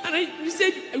 And you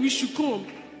said we should come.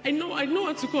 I know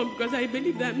how to come because I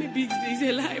believe that maybe it's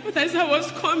a lie. But as I was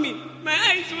coming, my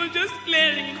eyes were just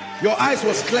clearing. Your eyes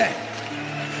was clear.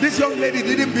 This young lady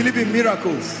didn't believe in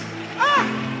miracles.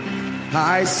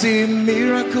 I see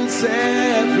miracles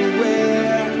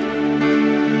everywhere.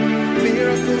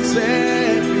 Miracles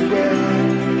everywhere.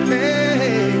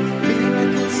 Hey,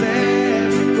 miracles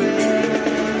everywhere.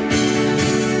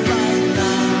 Right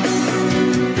now,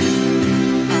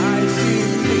 I see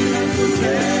miracles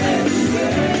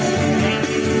everywhere.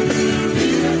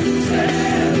 Miracles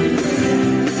everywhere.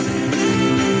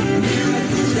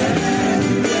 Miracles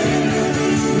everywhere.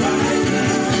 Right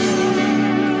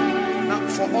now. Now,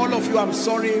 for all of you, I'm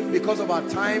sorry because of our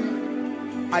time.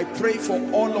 I pray for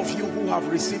all of you who have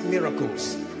received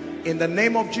miracles. In the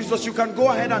name of Jesus, you can go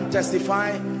ahead and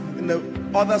testify in the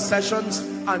other sessions,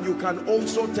 and you can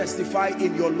also testify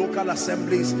in your local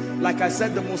assemblies. Like I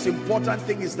said, the most important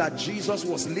thing is that Jesus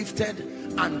was lifted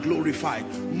and glorified.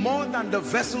 More than the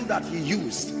vessel that he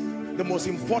used, the most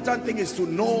important thing is to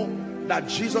know that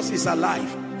Jesus is alive.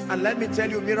 And let me tell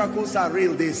you, miracles are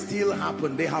real. They still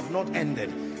happen. They have not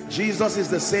ended. Jesus is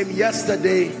the same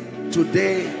yesterday,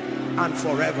 today, and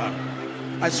forever.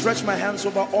 I stretch my hands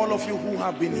over all of you who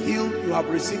have been healed. You have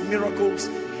received miracles.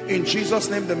 In Jesus'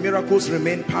 name, the miracles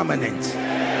remain permanent.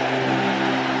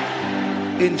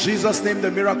 In Jesus' name, the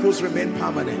miracles remain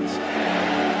permanent.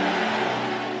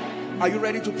 Are you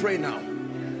ready to pray now?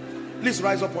 Please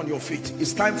rise up on your feet.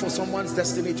 It's time for someone's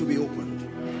destiny to be opened.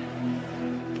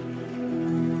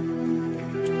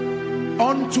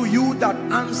 Unto you that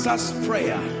answers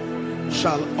prayer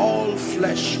shall all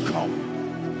flesh come.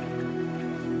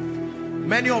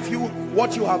 Many of you,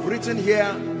 what you have written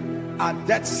here are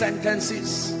death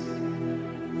sentences.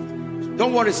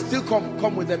 Don't worry, still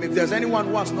come with them. If there's anyone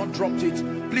who has not dropped it,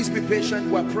 please be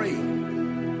patient. We're praying.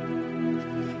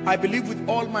 I believe with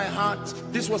all my heart,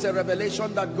 this was a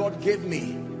revelation that God gave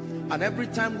me. And every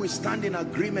time we stand in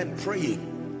agreement praying,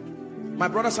 my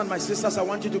brothers and my sisters, I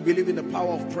want you to believe in the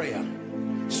power of prayer.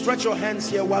 Stretch your hands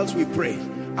here whilst we pray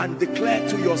and declare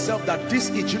to yourself that these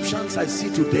Egyptians I see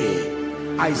today,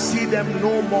 I see them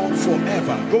no more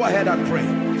forever. Go ahead and pray.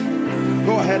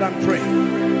 Go ahead and pray.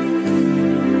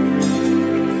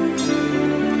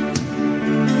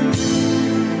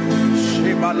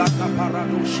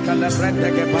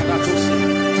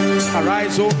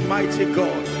 Arise, Almighty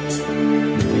God.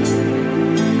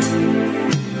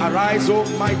 Arise,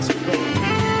 Almighty God.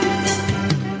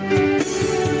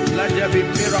 Let there be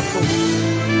miracles.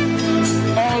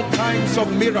 All kinds of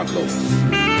miracles.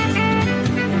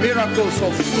 Miracles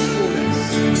of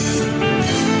fruitfulness.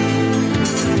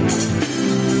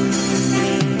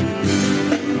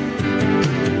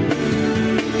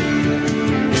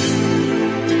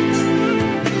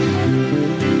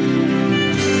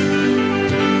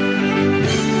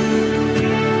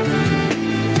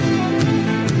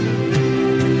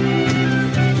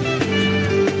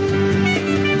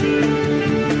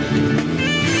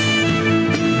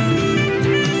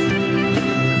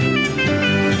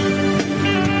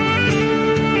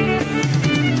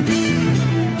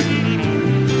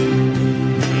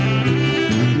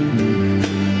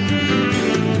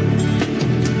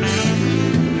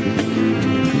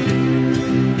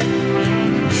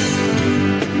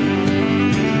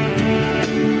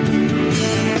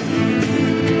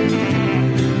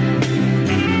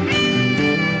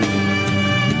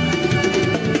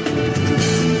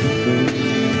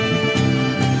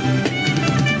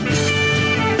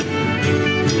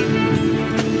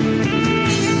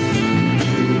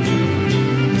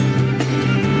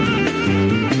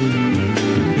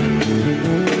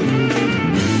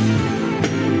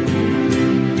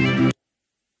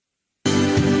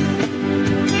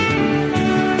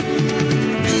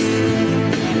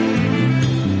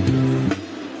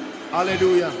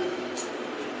 Hallelujah.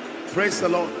 Praise the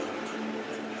Lord.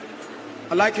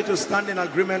 I'd like you to stand in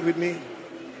agreement with me.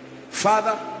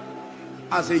 Father,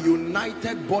 as a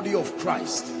united body of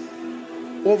Christ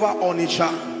over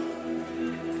Onitsha,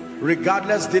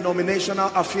 regardless denominational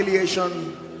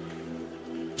affiliation,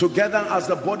 together as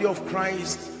the body of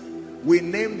Christ, we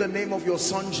name the name of your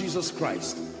Son Jesus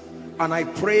Christ. And I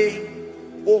pray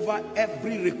over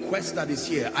every request that is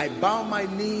here. I bow my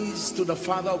knees to the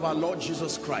Father of our Lord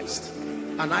Jesus Christ,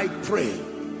 and I pray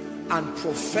and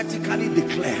prophetically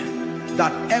declare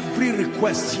that every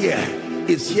request here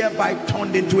is hereby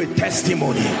turned into a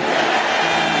testimony.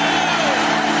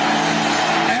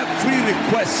 Every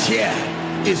request here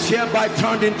is hereby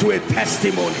turned into a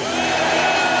testimony.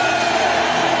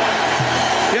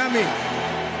 Hear me?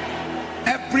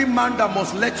 Every man that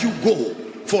must let you go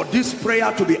for this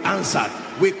prayer to be answered,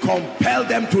 we compel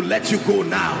them to let you go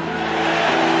now.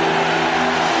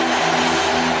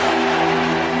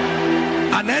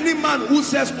 And any man who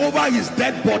says over his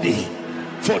dead body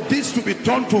for this to be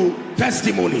turned to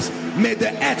testimonies, may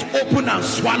the earth open and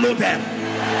swallow them.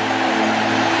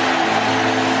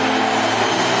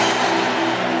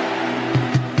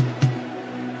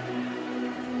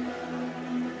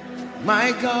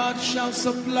 My God shall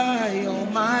supply all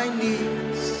my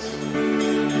needs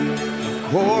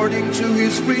according to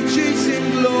his riches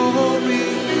in glory.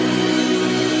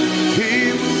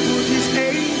 He will put his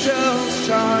angels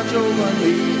charge over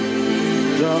me.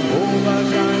 Jehovah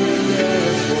Jireh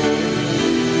cares for me.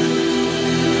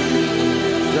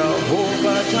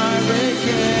 Jehovah Jireh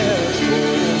cares for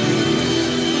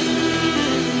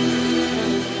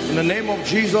me. In the name of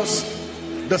Jesus,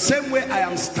 the same way I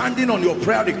am standing on your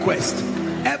prayer request,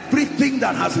 everything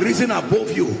that has risen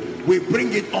above you, we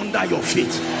bring it under your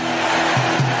feet.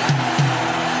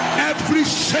 Every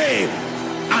shame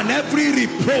and every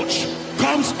reproach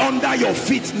comes under your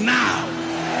feet now.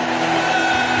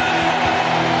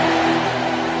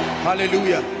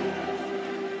 Hallelujah.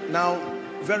 Now,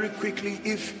 very quickly,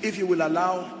 if you will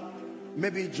allow,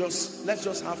 maybe let's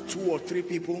just have 2 or 3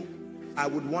 people. I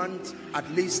would want at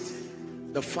least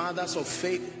the fathers of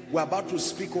faith. We're about to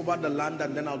speak over the land,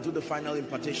 and then I'll do the final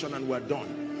impartation and we're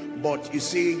done. But you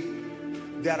see,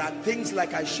 there are things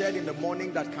like I shared in the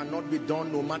morning that cannot be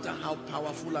done no matter how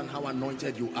powerful and how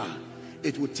anointed you are.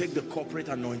 It will take the corporate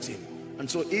anointing. And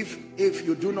so if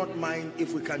you do not mind,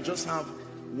 if we can just have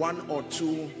 1 or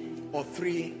 2 or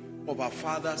 3 of our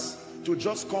fathers to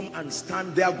just come and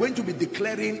stand. They are going to be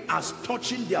declaring as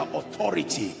touching their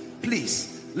authority.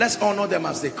 Please, let's honor them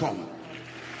as they come.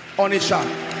 Onisha,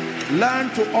 learn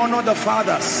to honor the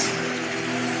fathers.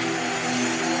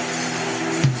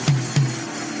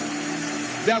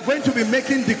 They are going to be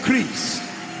making decrees.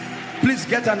 Please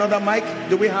get another mic.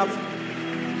 Do we have?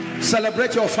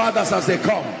 Celebrate your fathers as they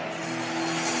come.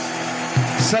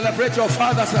 Celebrate your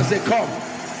fathers as they come.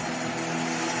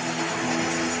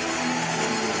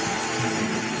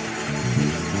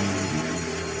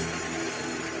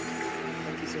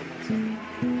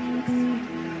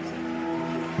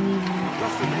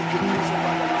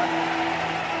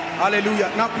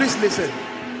 Hallelujah. Now please listen.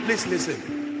 Please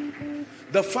listen.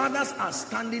 The fathers are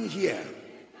standing here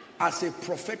as a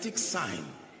prophetic sign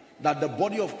that the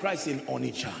body of Christ in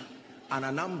Onitsha and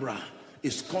Anambra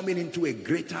is coming into a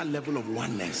greater level of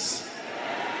oneness.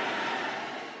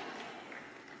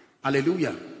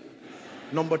 Hallelujah.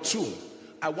 Number 2,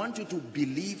 I want you to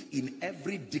believe in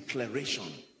every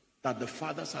declaration that the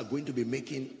fathers are going to be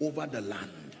making over the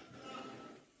land.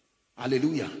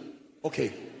 Hallelujah.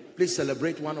 Okay. Please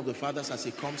celebrate one of the fathers as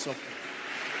he comes up.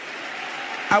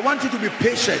 I want you to be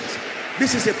patient.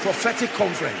 This is a prophetic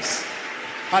conference.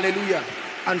 Hallelujah.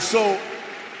 And so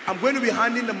I'm going to be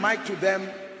handing the mic to them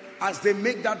as they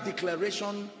make that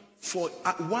declaration. For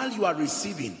while you are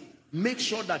receiving, make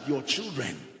sure that your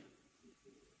children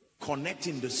connect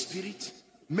in the spirit.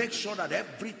 Make sure that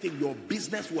everything, your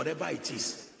business, whatever it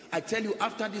is. I tell you,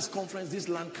 after this conference, this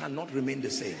land cannot remain the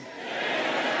same.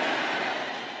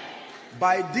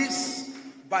 By this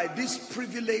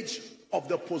privilege of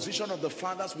the position of the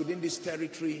fathers within this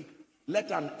territory,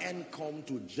 let an end come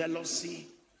to jealousy,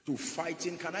 to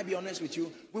fighting. Can I be honest with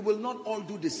you? We will not all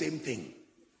do the same thing.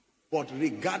 But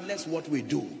regardless what we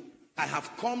do, I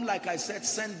have come, like I said,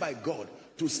 sent by God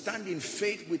to stand in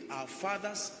faith with our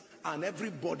fathers and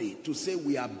everybody to say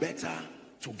we are better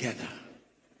together.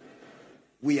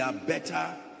 We are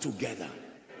better together.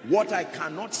 What I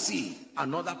cannot see,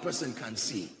 another person can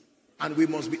see. And we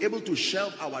must be able to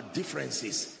shelve our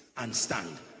differences and stand.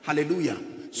 Hallelujah.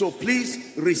 So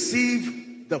please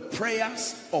receive the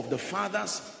prayers of the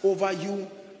fathers over you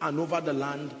and over the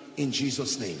land in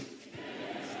Jesus' name.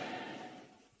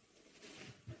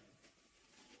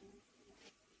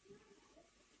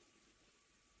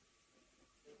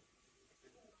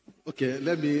 Okay,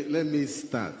 let me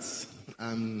start.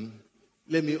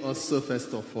 Let me also,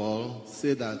 first of all,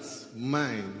 say that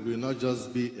mine will not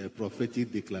just be a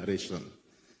prophetic declaration.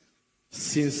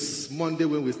 Since Monday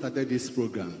when we started this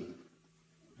program,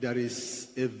 there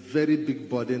is a very big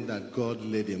burden that God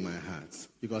laid in my heart.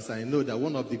 Because I know that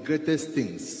one of the greatest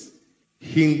things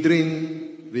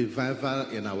hindering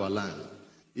revival in our land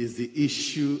is the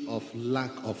issue of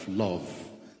lack of love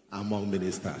among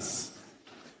ministers.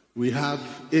 We have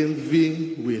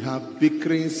envy, we have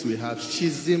bickerings, we have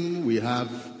schism, we have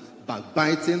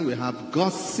backbiting, we have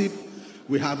gossip,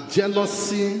 we have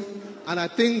jealousy, and I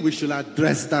think we should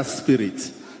address that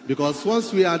spirit. Because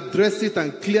once we address it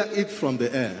and clear it from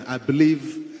the air, I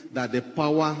believe that the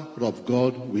power of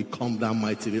God will come down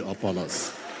mightily upon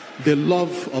us. The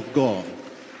love of God.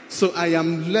 So I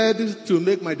am led to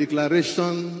make my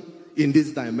declaration in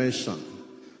this dimension.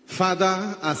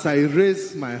 Father, as I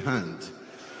raise my hand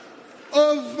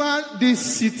over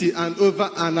this city and over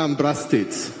Anambra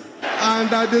State, and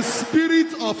that the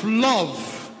spirit of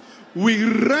love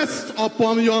will rest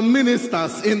upon your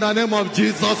ministers in the name of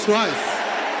Jesus Christ.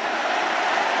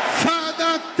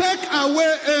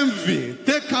 away envy.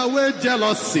 Take away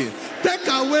jealousy. Take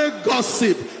away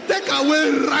gossip. Take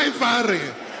away rivalry.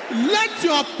 Let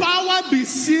your power be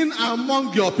seen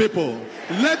among your people.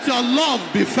 Let your love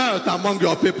be felt among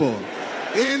your people.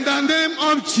 In the name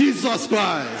of Jesus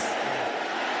Christ.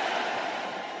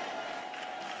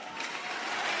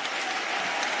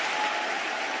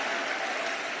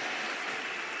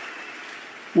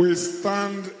 We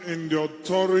stand in the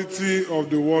authority of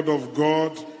the word of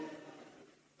God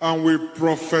and we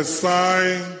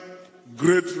prophesy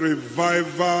great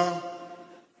revival,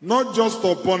 not just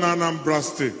upon Anambra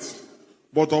State,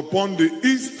 but upon the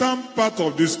eastern part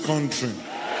of this country.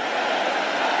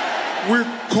 We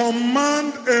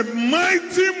command a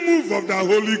mighty move of the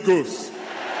Holy Ghost.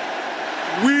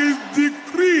 We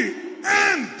decree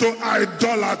end to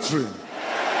idolatry.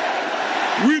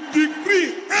 We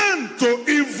decree end to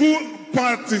evil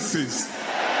practices.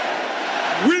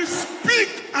 We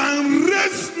speak and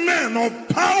raise men of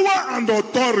power and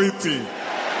authority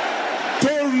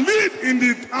to lead in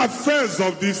the affairs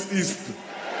of this East.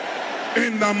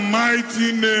 In the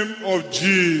mighty name of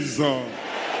Jesus.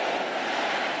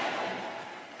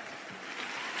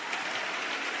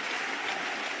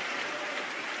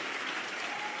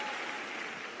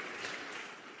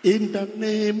 In the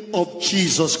name of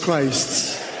Jesus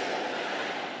Christ.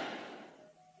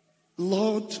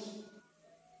 Lord,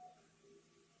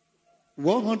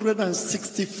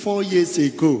 164 years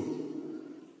ago,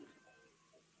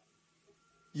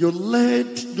 you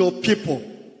led your people,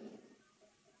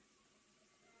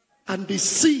 and the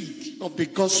seed of the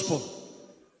gospel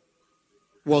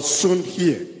was sown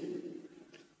here,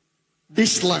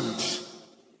 this land.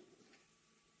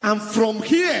 And from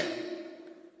here,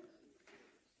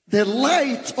 the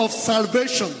light of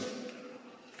salvation,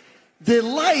 the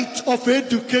light of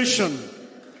education,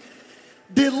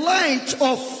 the light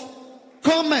of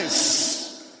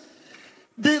commerce,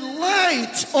 the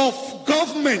light of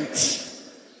government,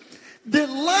 the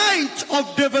light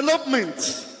of development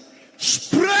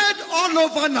spread all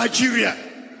over Nigeria.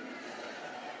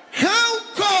 How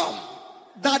come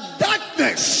that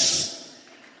darkness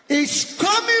is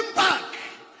coming back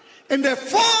in the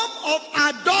form of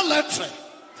idolatry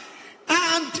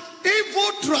and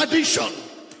evil tradition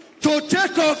to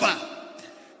take over?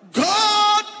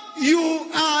 God, you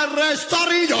are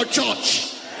restoring your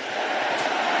church.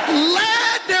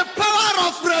 Let the power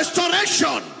of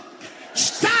restoration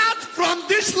start from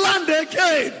this land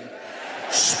again.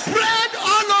 Spread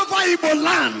all over Igbo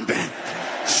land.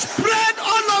 Spread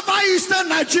all over Eastern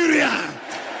Nigeria.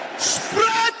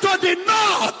 Spread to the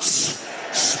north.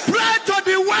 Spread to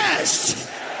the west.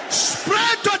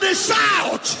 Spread to the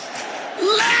south.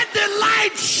 Let the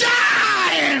light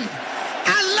shine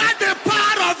and let the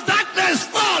power of darkness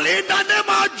fall in the name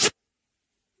of Jesus.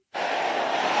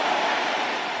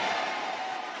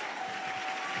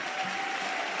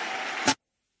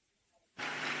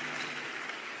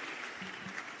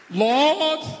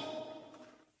 Lord,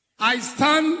 I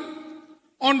stand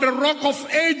on the rock of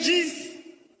ages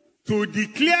to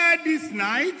declare this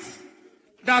night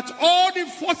that all the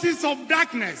forces of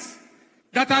darkness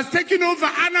that has taken over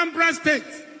Anambra State,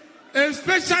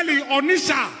 especially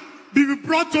Onitsha, be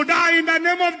brought to die in the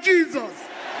name of Jesus.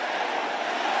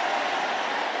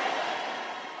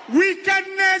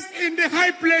 Wickedness in the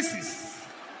high places,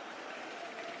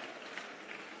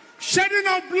 shedding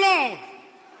of blood,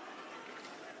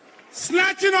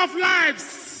 snatching of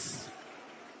lives,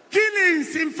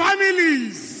 killings in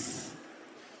families,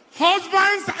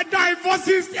 husbands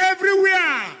divorces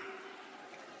everywhere.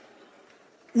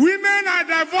 Women are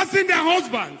divorcing their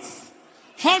husbands.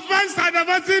 Husbands are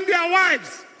divorcing their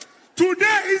wives.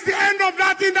 Today is the end of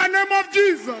that in the name of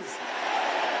Jesus.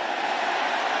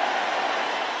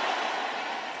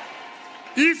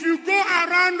 If you go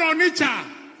around Onitsha,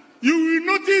 you will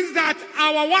notice that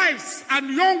our wives and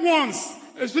young ones,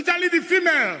 especially the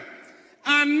female,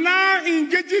 are now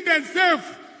engaging themselves,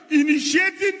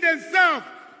 initiating themselves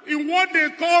in what they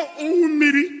call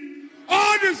Owumiri.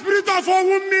 All the spirit of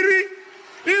Owumiri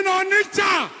in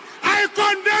Onitsha, I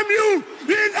condemn you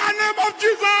in the name of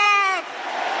Jesus.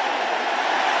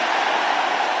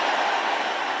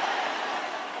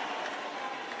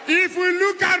 If we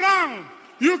look around,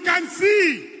 you can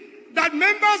see that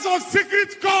members of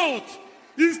secret cult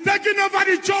is taking over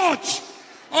the church.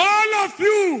 All of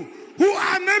you who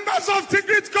are members of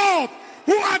secret cult,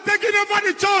 who are taking over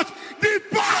the church,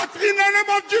 depart in the name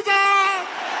of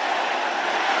Jesus.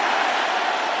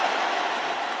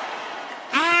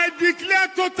 I declare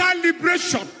total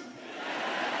liberation.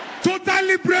 Total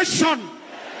liberation.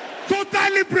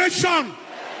 Total liberation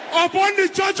upon the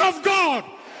church of God,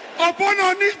 upon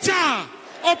Onitsha,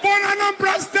 upon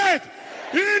Anambra State.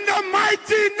 In the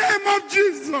mighty name of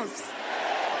Jesus.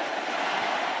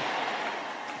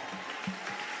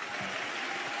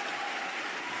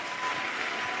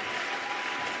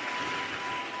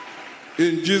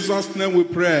 In Jesus' name we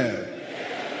pray.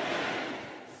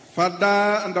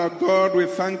 Father and our God, we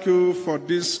thank you for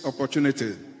this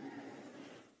opportunity.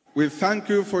 We thank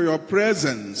you for your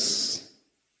presence.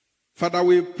 Father,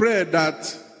 we pray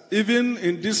that even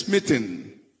in this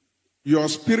meeting, your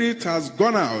spirit has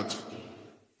gone out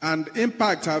and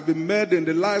impact have been made in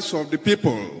the lives of the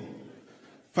people.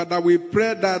 Father, we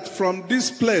pray that from this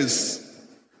place,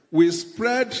 we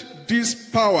spread this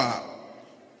power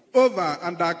over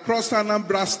and across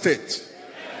Anambra State,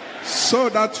 so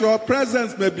that your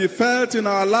presence may be felt in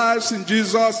our lives in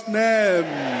Jesus' name.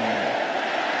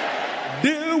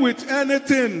 Deal with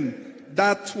anything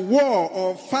that war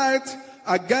or fight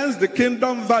against the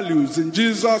kingdom values in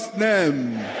Jesus'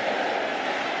 name.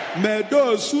 May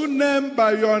those who name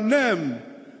by your name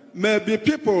may be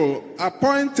people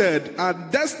appointed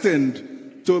and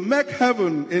destined to make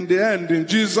heaven in the end in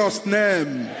Jesus'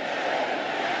 name.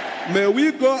 May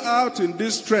we go out in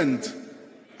this strength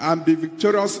and be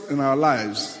victorious in our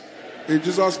lives. In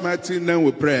Jesus' mighty name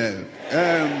we pray.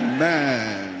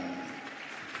 Amen.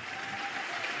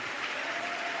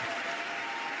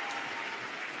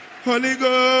 Holy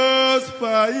Ghost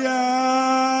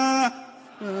fire,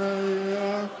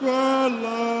 fire fall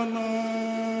on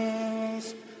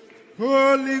us.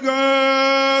 Holy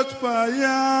Ghost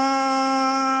fire.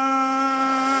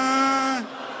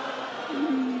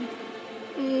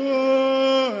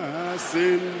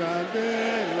 In the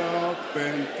day of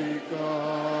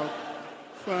Pentecost,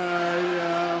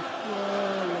 fire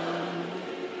falling.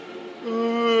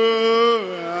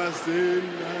 Oh, as in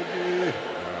the day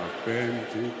of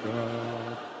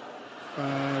Pentecost,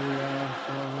 fire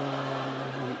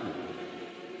falling.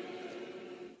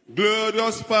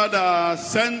 Glorious Father,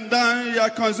 send down your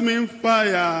consuming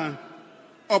fire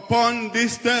upon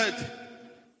this state,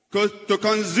 to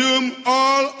consume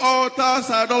all altars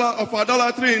of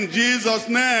idolatry in Jesus'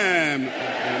 name.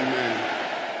 Amen.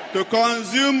 To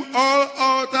consume all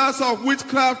altars of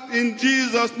witchcraft in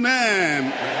Jesus'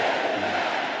 name.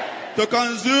 To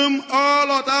consume all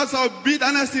altars of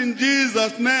bitterness in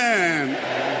Jesus' name.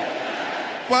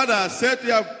 Father, set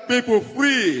your people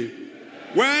free.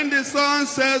 When the Son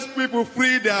sets people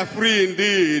free, they are free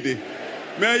indeed.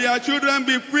 May your children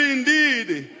be free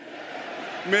indeed.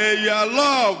 May your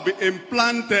love be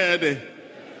implanted.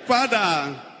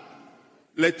 Father,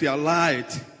 let your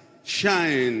light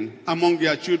shine among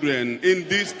your children in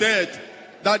this state,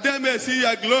 that they may see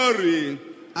your glory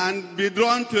and be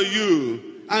drawn to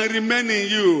you and remain in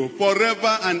you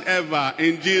forever and ever.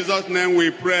 In Jesus' name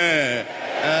we pray.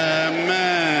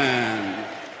 Amen.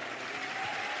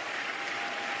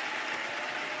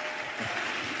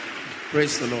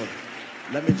 Praise the Lord.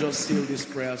 Let me just seal this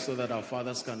prayer so that our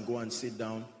fathers can go and sit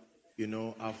down. You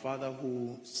know, our father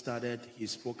who started, he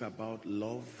spoke about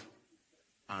love.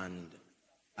 And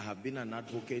I have been an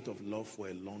advocate of love for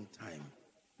a long time.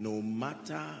 No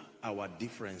matter our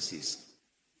differences,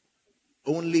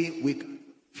 only we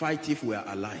fight if we are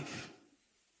alive.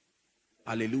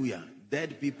 Hallelujah.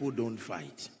 Dead people don't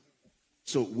fight.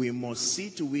 So we must see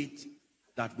to it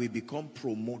that we become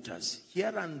promoters.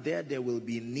 Here and there will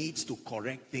be needs to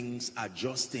correct things,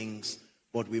 adjust things,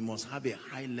 but we must have a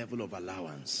high level of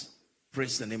allowance.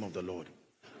 Praise the name of the Lord.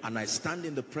 And I stand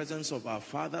in the presence of our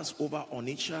fathers over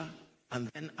Onitsha and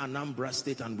then Anambra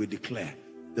State, and we declare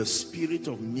the spirit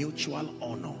of mutual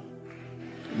honor.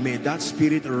 May that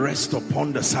spirit rest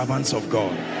upon the servants of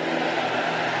God.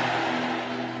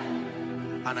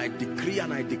 And I decree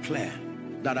and I declare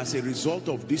that as a result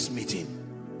of this meeting,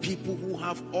 people who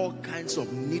have all kinds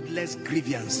of needless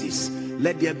grievances,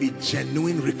 let there be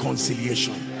genuine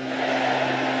reconciliation.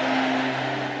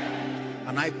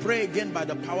 And I pray again by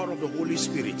the power of the Holy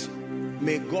Spirit,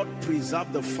 may God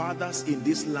preserve the fathers in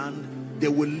this land. They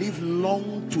will live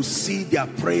long to see their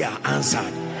prayer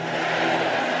answered.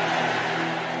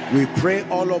 We pray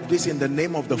all of this in the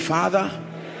name of the Father,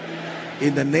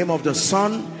 in the name of the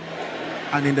Son,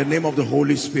 and in the name of the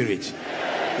Holy Spirit.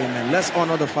 Amen. Let's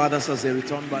honor the fathers as they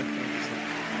return back.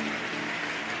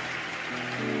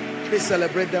 Please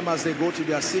celebrate them as they go to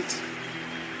their seats.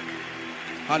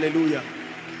 Hallelujah.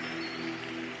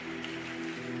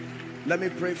 Let me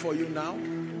pray for you now.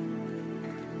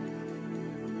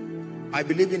 I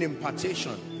believe in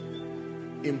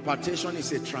impartation. Impartation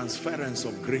is a transference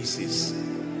of graces.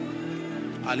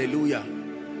 Hallelujah.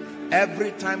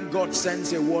 Every time God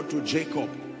sends a word to Jacob,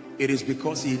 it is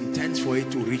because he intends for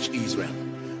it to reach Israel.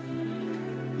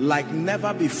 Like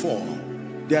never before,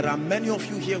 There are many of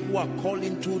you here who are called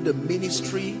into the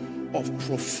ministry of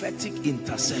prophetic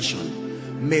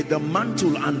intercession. May the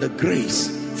mantle and the grace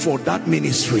for that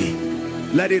ministry,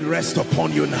 let it rest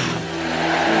upon you now.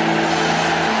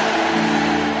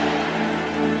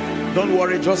 Don't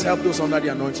worry, just help those under the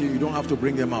anointing. You don't have to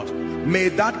bring them out. May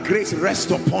that grace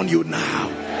rest upon you now.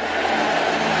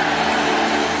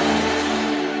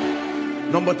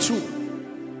 Number 2,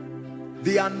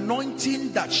 the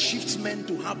anointing that shifts men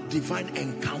to have divine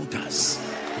encounters,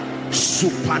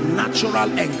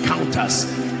 supernatural encounters.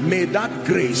 May that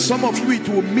grace, some of you, it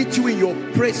will meet you in your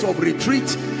place of retreat.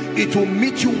 It will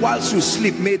meet you whilst you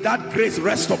sleep. May that grace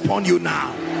rest upon you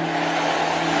now.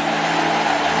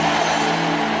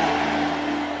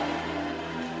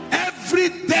 Every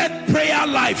dead prayer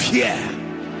life here,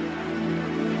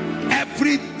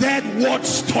 every dead word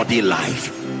study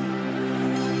life,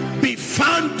 be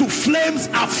fanned to flames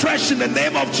afresh in the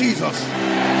name of Jesus.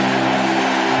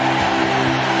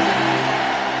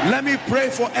 Let me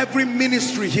pray for every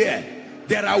ministry here.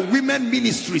 There are women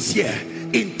ministries here,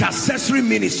 intercessory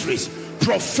ministries,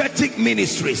 prophetic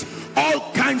ministries,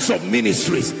 all kinds of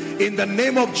ministries. In the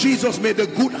name of Jesus, may the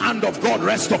good hand of God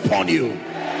rest upon you.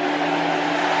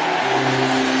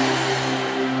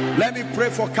 Let me pray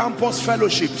for campus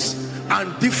fellowships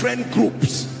and different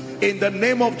groups. In the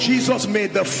name of Jesus, may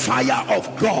the fire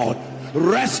of God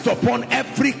rest upon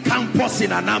every campus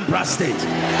in Anambra State.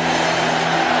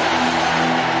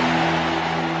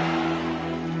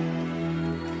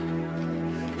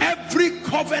 Every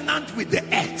covenant with the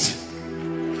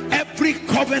earth, every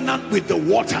covenant with the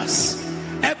waters,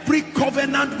 every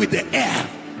covenant with the air,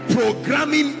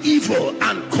 programming evil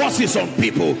and curses on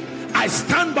people, I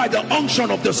stand by the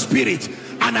unction of the Spirit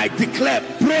and I declare,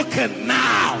 broken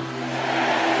now.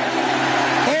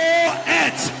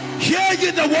 Hear ye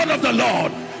the word of the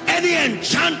Lord. Any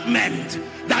enchantment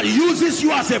that uses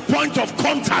you as a point of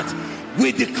contact,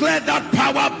 we declare that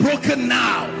power broken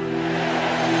now.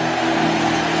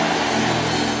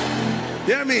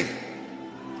 Hear me.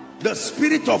 The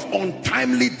spirit of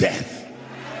untimely death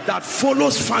that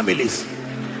follows families,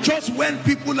 just when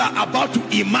people are about to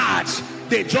emerge,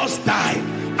 they just die.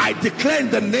 I declare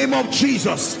in the name of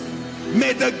Jesus,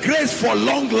 may the grace for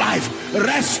long life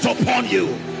rest upon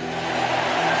you.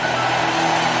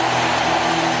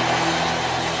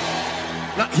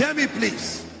 Now hear me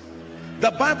please.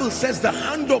 The Bible says the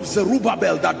hand of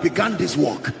Zerubbabel that began this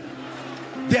work.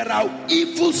 There are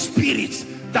evil spirits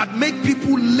that make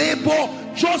people labor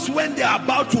just when they are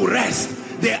about to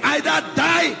rest. They either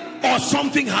die or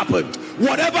something happened.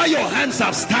 Whatever your hands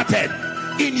have started,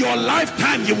 in your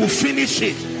lifetime you will finish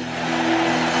it.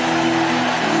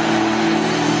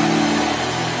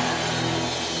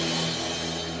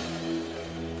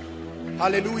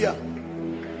 Hallelujah.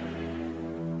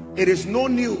 It is no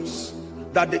news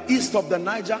that the east of the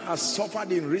Niger has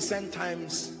suffered in recent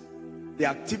times the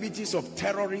activities of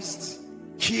terrorists,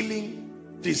 killing,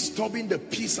 disturbing the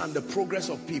peace and the progress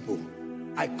of people.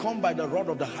 I come by the rod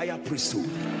of the higher priesthood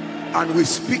and we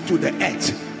speak to the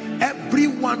earth.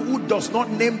 Everyone who does not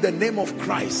name the name of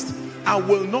Christ and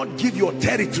will not give your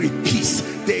territory peace,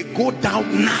 they go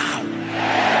down now.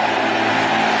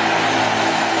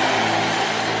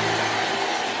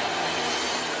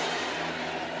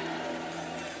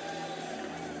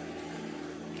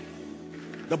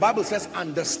 The Bible says,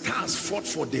 and the stars fought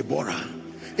for Deborah.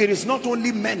 It is not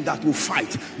only men that will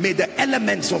fight. May the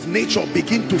elements of nature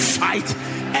begin to fight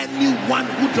anyone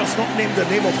who does not name the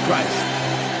name of Christ.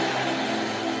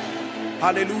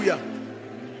 Hallelujah.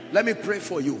 Let me pray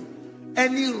for you.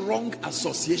 Any wrong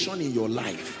association in your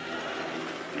life,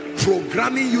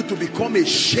 programming you to become a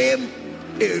shame,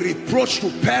 a reproach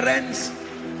to parents,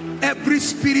 every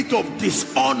spirit of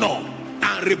dishonor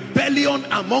and rebellion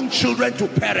among children to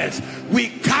parents, we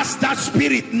cast that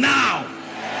spirit now.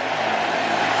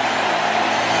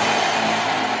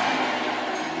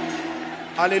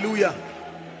 Hallelujah.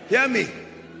 Hear me.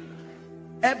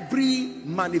 Every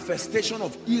manifestation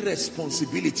of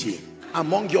irresponsibility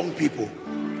among young people,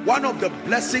 one of the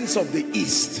blessings of the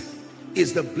East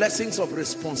is the blessings of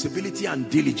responsibility and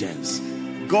diligence.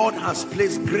 God has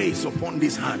placed grace upon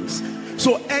these hands.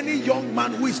 So any young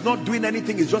man who is not doing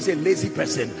anything is just a lazy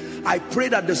person. I pray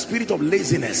that the spirit of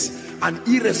laziness and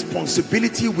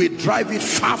irresponsibility will drive it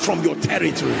far from your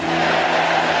territory.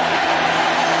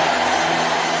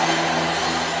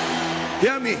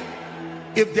 Hear me.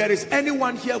 If there is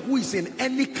anyone here who is in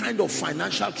any kind of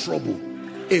financial trouble,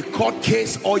 a court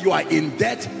case, or you are in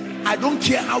debt, I don't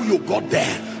care how you got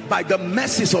there. By the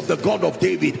mercies of the God of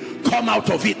David, come out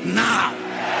of it now.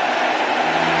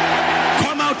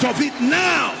 Come out of it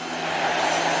now.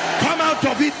 Come out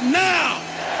of it now.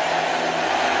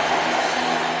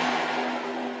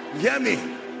 Hear me.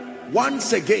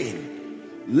 Once again,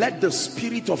 let the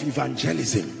spirit of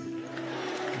evangelism,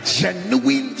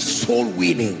 genuine soul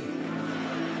winning,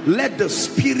 let the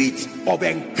spirit of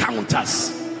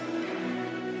encounters,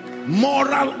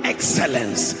 moral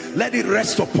excellence, let it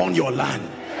rest upon your land.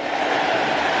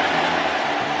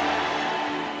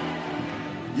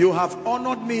 You have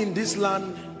honored me in this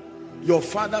land. Your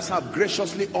fathers have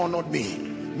graciously honored me.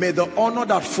 May the honor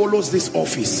that follows this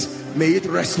office, may it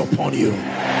rest upon you.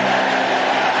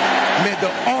 May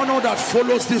the honor that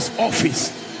follows this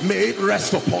office, may it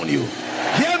rest upon you.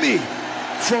 Hear me.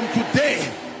 From today,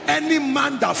 any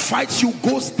man that fights you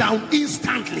goes down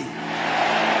instantly.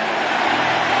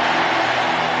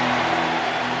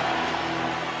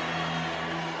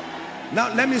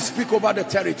 Now let me speak over the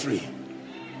territory.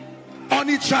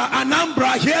 Onitsha,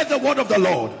 Anambra, hear the word of the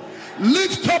Lord.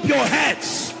 Lift up your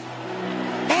heads,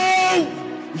 all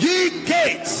ye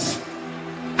gates.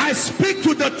 I speak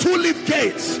to the two-leaf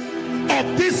gates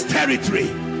of this territory.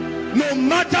 No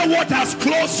matter what has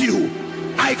closed you,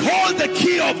 I hold the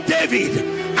key of David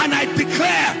and I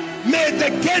declare, may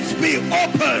the gates be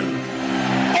open.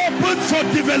 Open for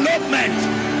development,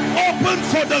 open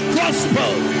for the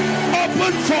gospel,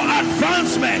 open for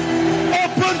advancement,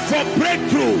 open for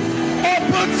breakthrough,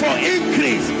 open for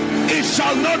increase. It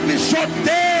shall not be shut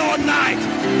day or night.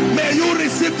 May you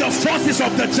receive the forces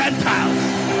of the Gentiles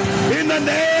in the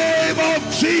name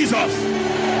of Jesus.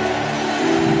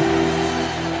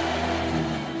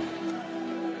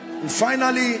 And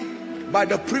finally, by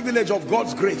the privilege of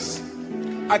God's grace,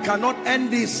 I cannot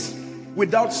end this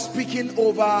without speaking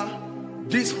over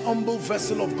this humble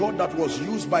vessel of God that was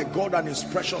used by God and his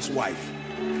precious wife.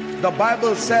 The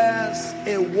Bible says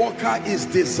a worker is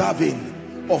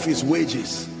deserving of his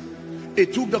wages.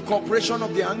 It took the corporation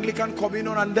of the Anglican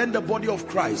Communion and then the body of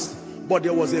Christ, but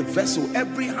there was a vessel.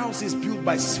 Every house is built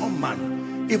by some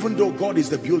man, even though God is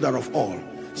the builder of all.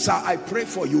 Sir, I pray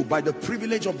for you by the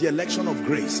privilege of the election of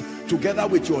grace, together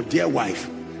with your dear wife,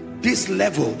 this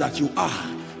level that you are,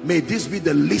 may this be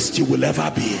the least you will ever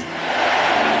be.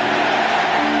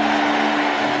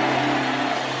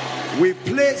 We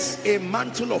place a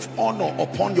mantle of honor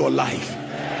upon your life,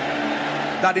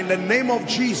 that in the name of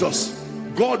Jesus,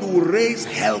 God will raise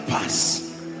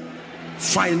helpers,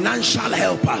 financial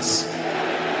helpers,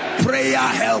 prayer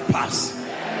helpers,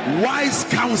 wise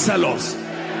counselors.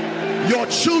 Your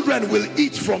children will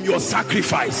eat from your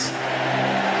sacrifice.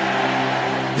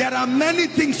 There are many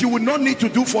things you will not need to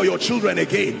do for your children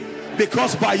again,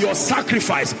 because by your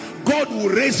sacrifice, God will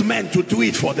raise men to do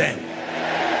it for them.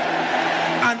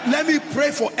 And let me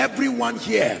pray for everyone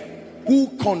here who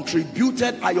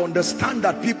contributed. I understand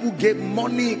that people gave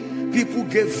money, people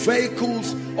gave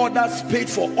vehicles, others paid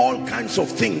for all kinds of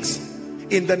things.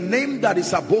 In the name that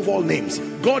is above all names,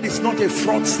 God is not a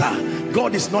fraudster.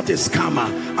 God is not a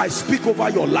scammer. I speak over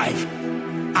your life,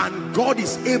 and God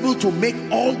is able to make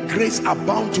all grace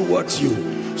abound towards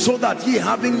you, so that ye,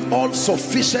 having all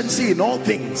sufficiency in all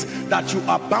things, that you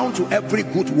abound to every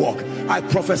good work. I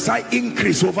prophesy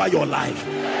increase over your life.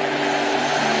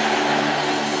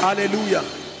 Hallelujah.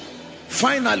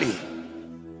 Finally,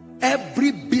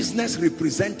 every business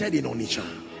represented in Onitsha,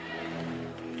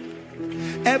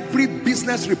 every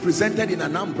business represented in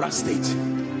Anambra State,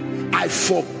 I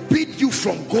forbid you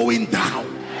from going down.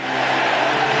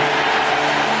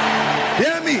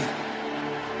 Hear me.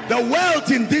 The wealth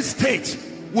in this state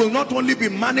will not only be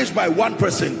managed by one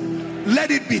person. Let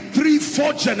it be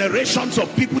 3-4 generations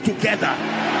of people together,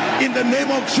 in the name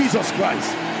of Jesus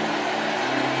Christ.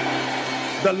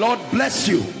 The Lord bless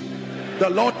you. The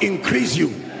Lord increase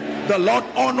you. The Lord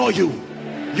honor you.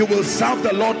 You will serve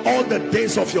the Lord all the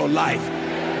days of your life.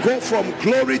 Go from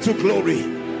glory to glory.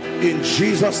 In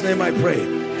Jesus' name I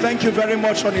pray. Thank you very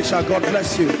much, Onitsha. God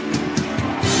bless you.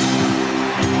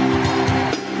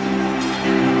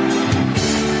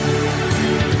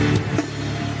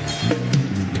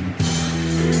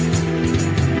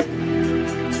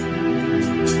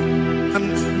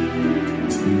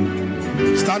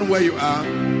 Stand where you are.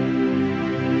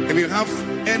 If you have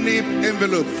any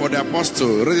envelope for the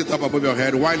apostle, raise it up above your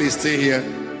head while he's still here.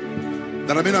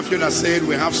 There are many of you that said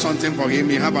we have something for him.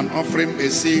 You have an offering, a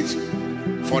seed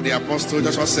for the apostle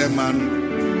Joshua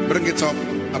Selman. Bring it up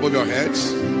above your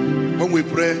heads. When we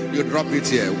pray, you drop it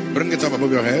here. Bring it up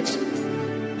above your heads.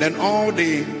 Then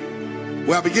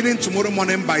we are beginning tomorrow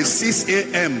morning by 6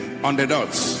 a.m. on the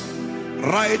dots.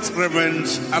 Right Reverend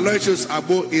Aloysius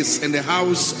Abo is in the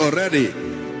house already.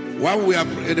 While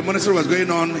the ministry was going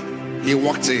on, he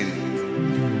walked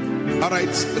in. All right,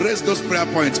 raise those prayer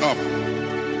points up.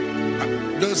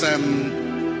 Those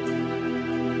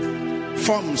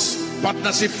forms,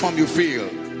 partnership form you feel.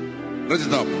 Raise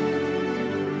it up.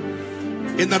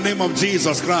 In the name of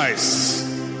Jesus Christ.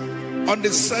 On the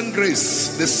same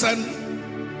grace, the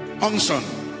same unction,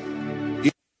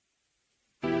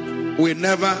 we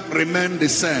never remain the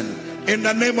same. In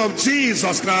the name of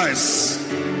Jesus Christ.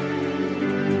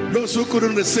 Those who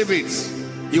couldn't receive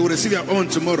it, you will receive your own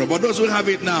tomorrow. But those who have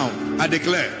it now, I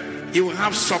declare, you will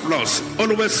have surplus,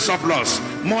 always surplus,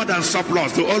 more than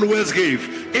surplus to always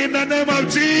give. In the name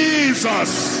of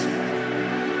Jesus.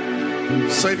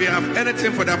 So if you have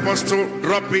anything for the apostle,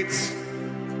 drop it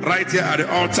right here at the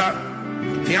altar.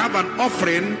 If you have an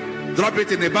offering, drop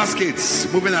it in the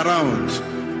baskets moving around.